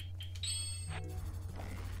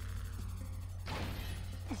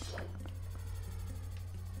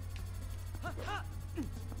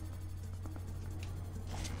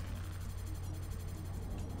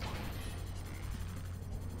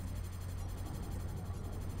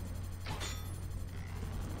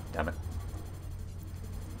 Damn it.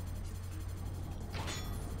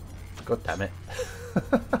 God damn it.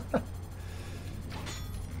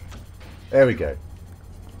 There we go.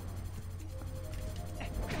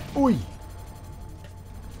 Oi!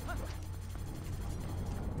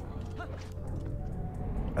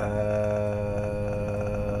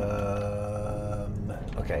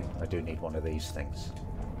 Okay, I do need one of these things.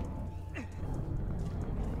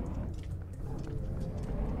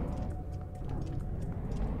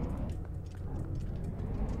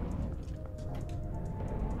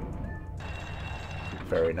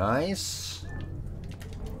 Very nice.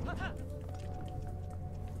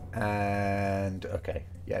 And okay.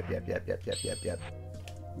 Yep.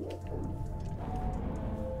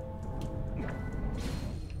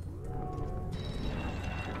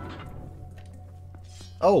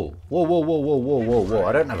 Oh, whoa.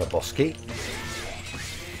 I don't have a boss key.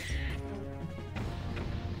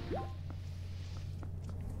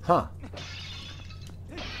 Huh.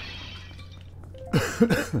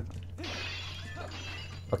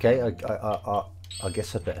 Okay, I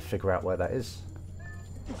guess I'd better figure out where that is.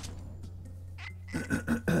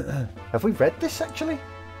 Have we read this actually?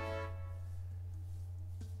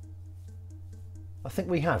 I think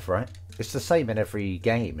we have, right? It's the same in every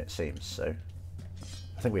game, it seems, so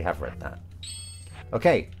I think we have read that.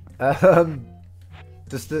 Okay.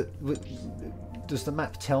 Does the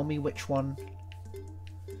map tell me which one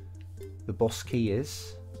the boss key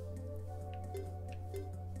is?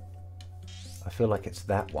 I feel like it's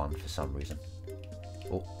that one for some reason.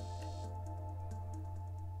 Oh.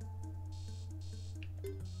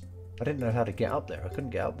 I didn't know how to get up there. I couldn't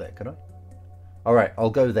get up there, could I? Alright, I'll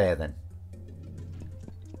go there then.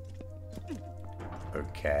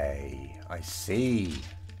 Okay, I see.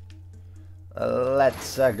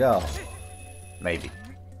 Let's go. Maybe.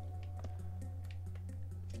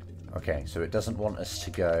 Okay, so it doesn't want us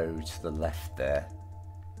to go to the left there.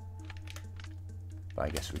 But I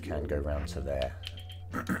guess we can go round to there.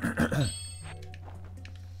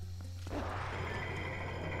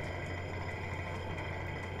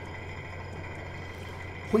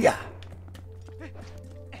 Hoo-yah!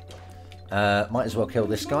 Might as well kill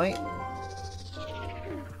this guy.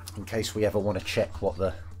 In case we ever want to check what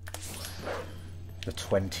the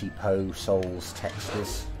 20 Po souls text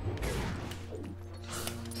is.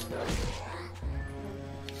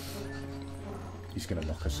 He's going to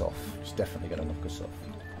knock us off. He's definitely going to knock us off.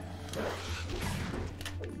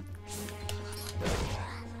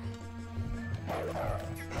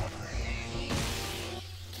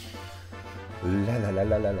 La la la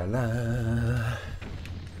la la la la.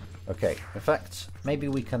 Okay, in fact, maybe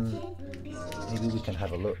we can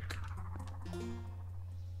have a look.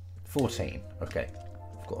 14. Okay,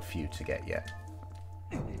 I've got a few to get yet.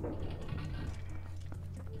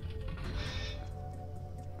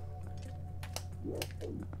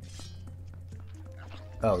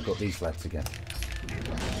 Oh, we've got these lads again.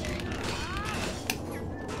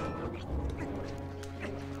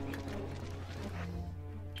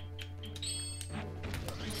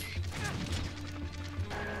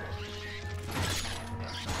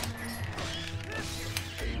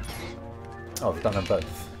 Oh, I've done them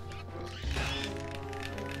both.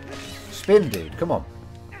 Spin, dude, come on.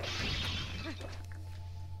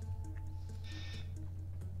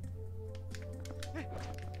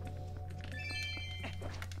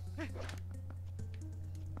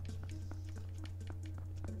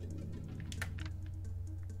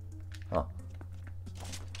 Huh.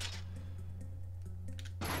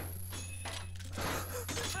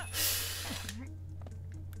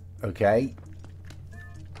 Okay.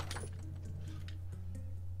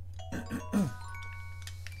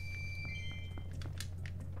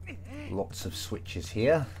 Lots of switches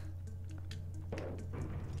here.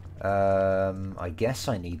 I guess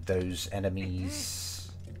I need those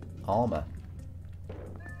enemies' armor.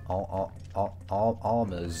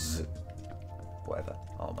 Armors. Whatever.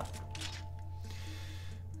 Armor.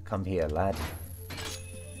 Come here, lad.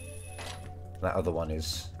 That other one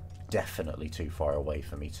is definitely too far away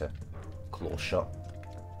for me to claw shot.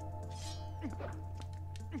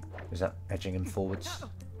 Is that edging him forwards?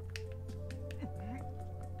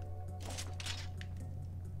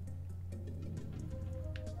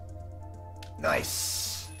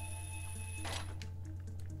 Nice.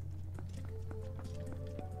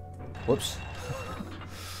 Whoops.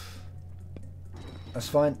 That's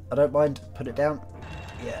fine. I don't mind. Put it down.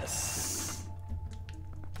 Yes.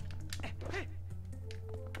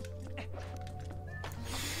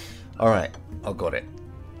 Alright. I got it.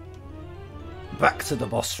 Back to the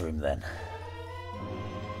boss room then.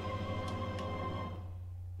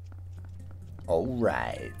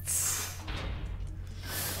 Alright.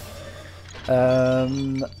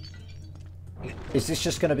 Is this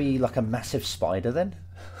just going to be like a massive spider then?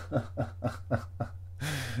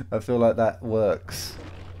 I feel like that works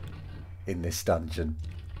in this dungeon.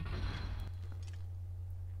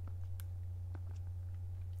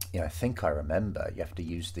 Yeah, I think I remember. You have to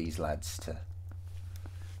use these lads to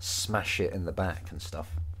smash it in the back and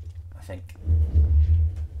stuff. I think.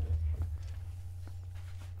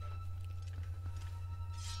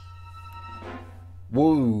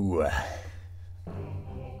 Woo!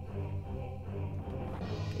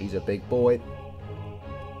 He's a big boy.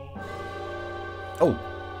 Oh!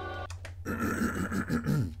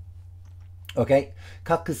 Okay.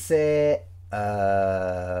 Kakuse.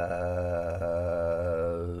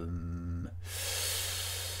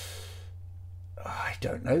 I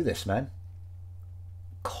don't know this, man.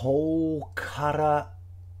 Kolkara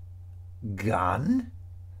gun?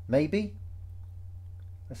 Maybe?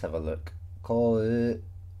 Let's have a look. Kolkara?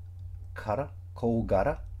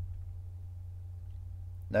 Kolgara?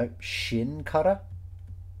 No. Shinkara?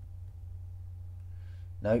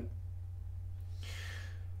 No.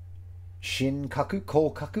 Shinkaku?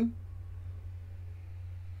 Kolkaku?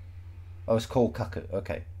 Oh, it's Kolkaku.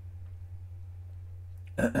 Okay.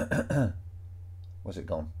 Where's it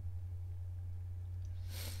gone?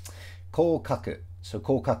 Kolkaku. So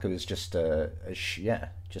Kolkaku is just yeah,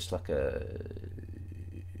 just like a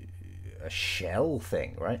shell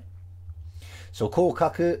thing, right? So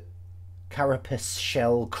Kolkaku, carapace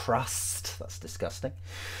shell crust. That's disgusting.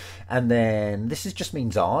 And then this is just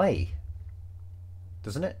means eye,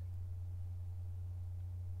 doesn't it?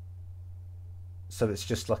 So it's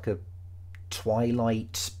just like a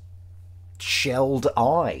Twilight shelled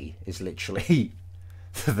eye is literally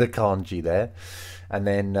the kanji there. And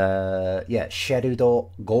then yeah,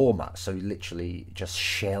 Sherudo Goma, so literally just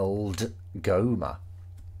shelled Goma.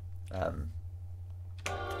 I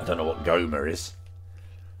don't know what Goma is.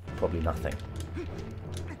 Probably nothing.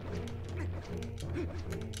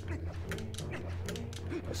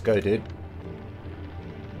 Let's go, dude.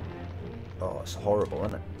 Oh, it's horrible,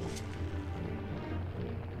 isn't it?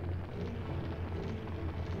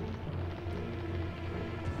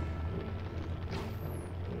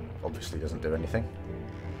 Obviously doesn't do anything.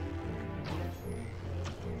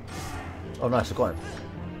 Oh nice, I got him.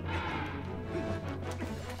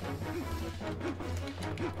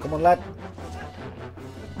 Come on, lad.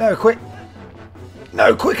 No, quick.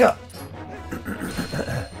 No, quicker.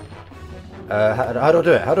 How do I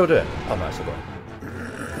do it? How do I do it? Oh nice, I got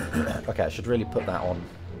it. Okay, I should really put that on.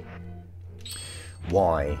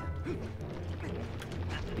 Why?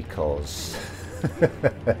 Because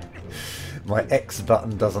my X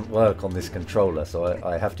button doesn't work on this controller, so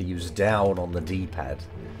I have to use down on the D-pad.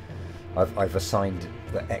 I've assigned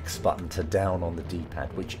the X button to down on the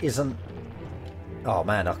D-pad, which isn't... Oh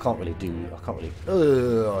man, I can't really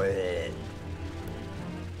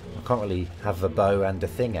have a bow and a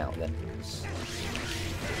thing out then.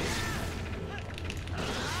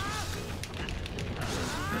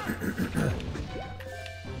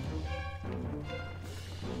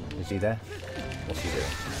 Is he there? What's he doing?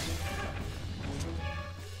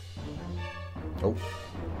 Oh,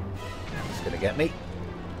 he's gonna get me.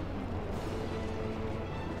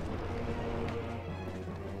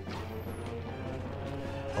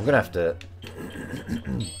 I'm gonna have to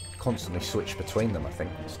constantly switch between them, I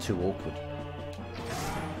think. It's too awkward.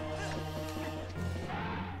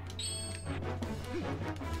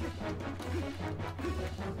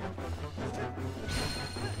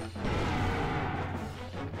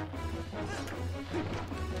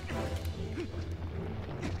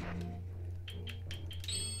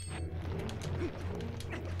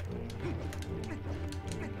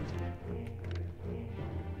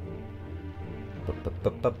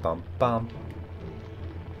 Bum.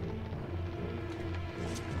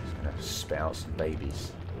 Just gonna spit out some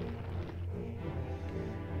babies.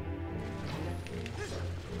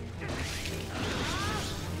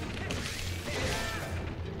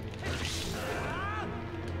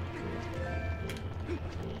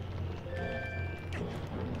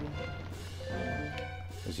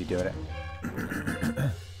 Is he doing it?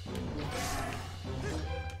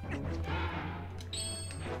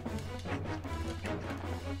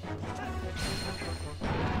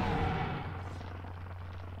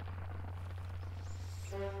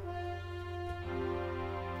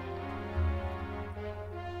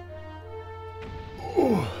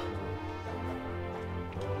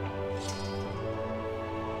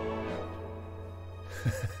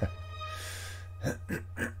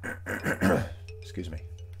 Excuse me.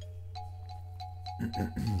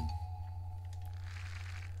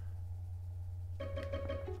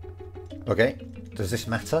 Okay, does this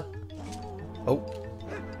matter? Oh.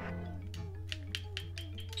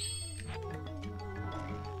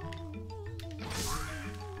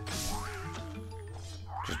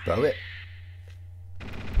 Just bow it.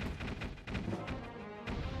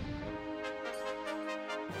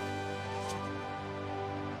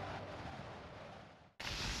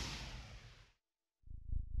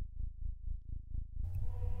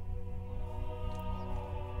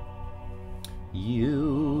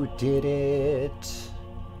 You did it.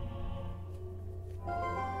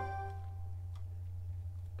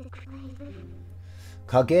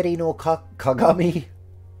 Kageri no kagami.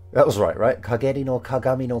 That was right? Kageri no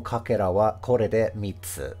kagami no kakera wa kore de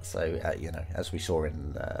mitsu. So, you know, as we saw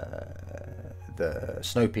in the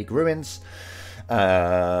Snow Peak ruins,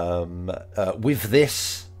 with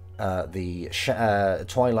this, the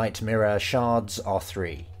Twilight mirror shards are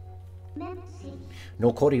 3.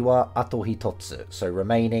 Nokori wa ato hitotsu. So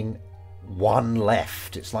remaining 1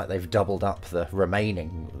 left. It's like they've doubled up the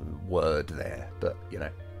remaining word there. But, you know,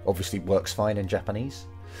 obviously works fine in Japanese.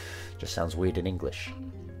 Just sounds weird in English.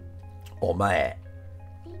 Omae.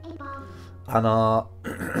 Ana...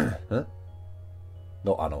 huh?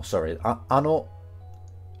 Not ano, sorry. Ano...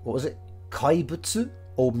 What was it? Kaibutsu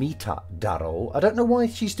or mita daro? I don't know why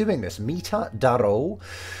she's doing this. Mita daro.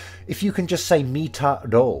 If you can just say mita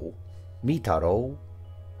ro. Mitaro.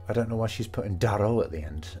 I don't know why she's putting daro at the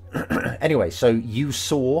end. Anyway, so you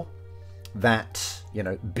saw that, you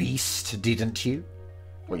know, beast, didn't you?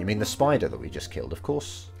 What, you mean the spider that we just killed? Of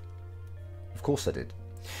course. Of course I did.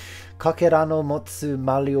 Kakera no motsu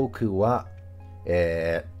malyoku wa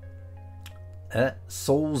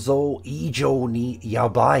souzou ijou ni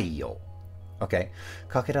yabai yo. Okay.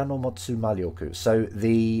 Kakera no motsu malyoku. So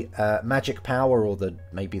the magic power, or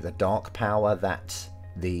maybe the dark power that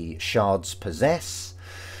the shards possess.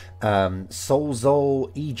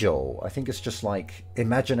 Souzou ijo. I think it's just like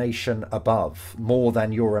imagination above, more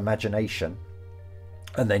than your imagination.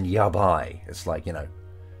 And then yabai. It's like, you know,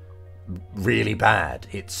 really bad.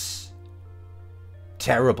 It's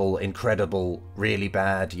terrible, incredible, really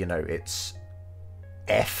bad. You know, it's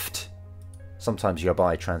effed. Sometimes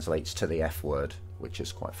yabai translates to the F word, which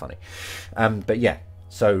is quite funny. But yeah,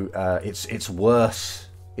 so it's worse.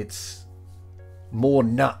 It's more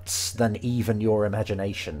nuts than even your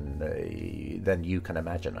imagination, than you can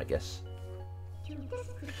imagine, I guess.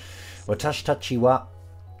 Watashi tachi wa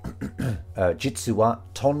jitsu wa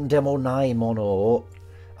tondemo nai mono o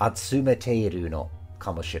atsumete no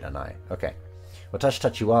kamoshiranai. Okay. Watashi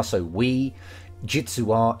tachi wa, so we, jitsu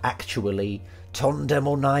wa, actually,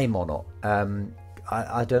 tondemo nai mono.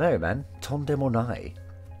 I don't know, man. Tondemo nai.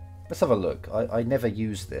 Let's have a look. I never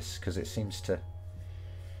use this because it seems to...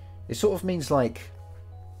 It sort of means like,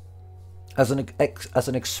 as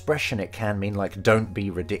an expression, it can mean like, don't be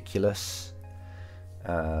ridiculous.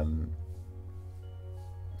 Tondemo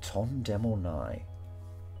nai.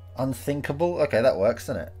 Unthinkable? Okay, that works,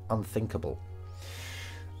 doesn't it? Unthinkable.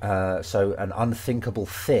 So an unthinkable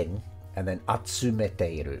thing, and then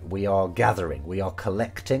atsumeteiru. We are gathering, we are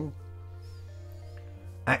collecting.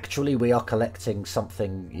 Actually, we are collecting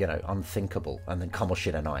something, you know, unthinkable. And then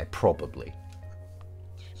kamoshiranai, probably.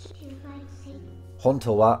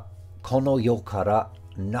 Honto wa kono yo kara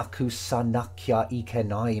nakusanakia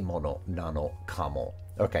ikenai mono nano kamo.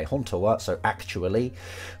 Okay, honto wa, so actually,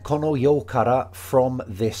 kono yo kara, from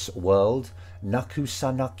this world,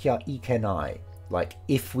 nakusanakia ikenai. Like,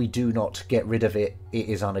 if we do not get rid of it, it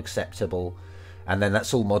is unacceptable. And then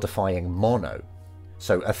that's all modifying mono.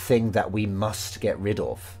 So a thing that we must get rid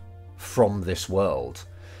of from this world.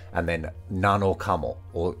 And then nano kamo,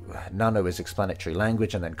 or nano is explanatory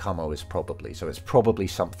language, and then kamo is probably. So it's probably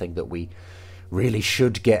something that we really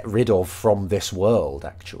should get rid of from this world,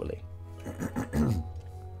 actually.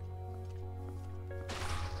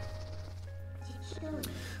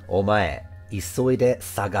 Omae, isoide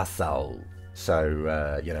sagasao.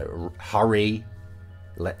 So, you know, hurry,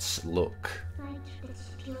 let's look.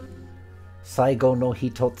 Saigo no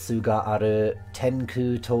hitotsu ga aru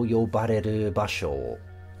tenku to yobareru basho.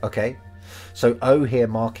 Okay, so O here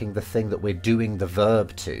marking the thing that we're doing the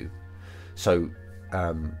verb to. So,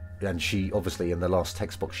 and she obviously in the last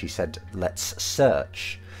text box she said let's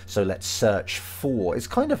search. So let's search for. It's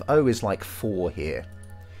kind of O is like for here.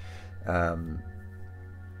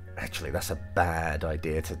 Actually, that's a bad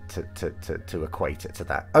idea to equate it to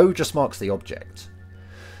that. O just marks the object.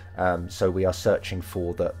 So we are searching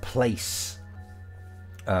for the place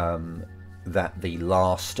that the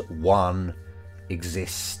last one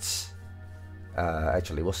exists.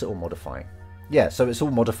 Actually, what's it all modifying? Yeah, so it's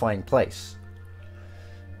all modifying place.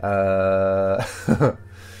 So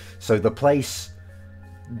the place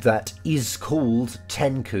that is called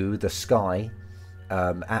Tenku, the sky,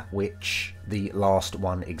 at which the last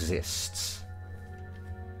one exists.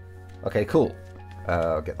 Okay, cool.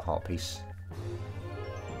 I'll get the heart piece.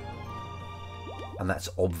 And that's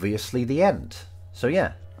obviously the end. So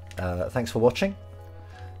yeah, thanks for watching.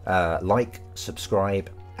 Like, subscribe,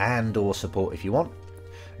 and or support if you want.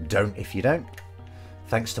 Don't if you don't.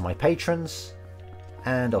 Thanks to my patrons,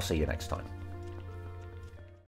 and I'll see you next time.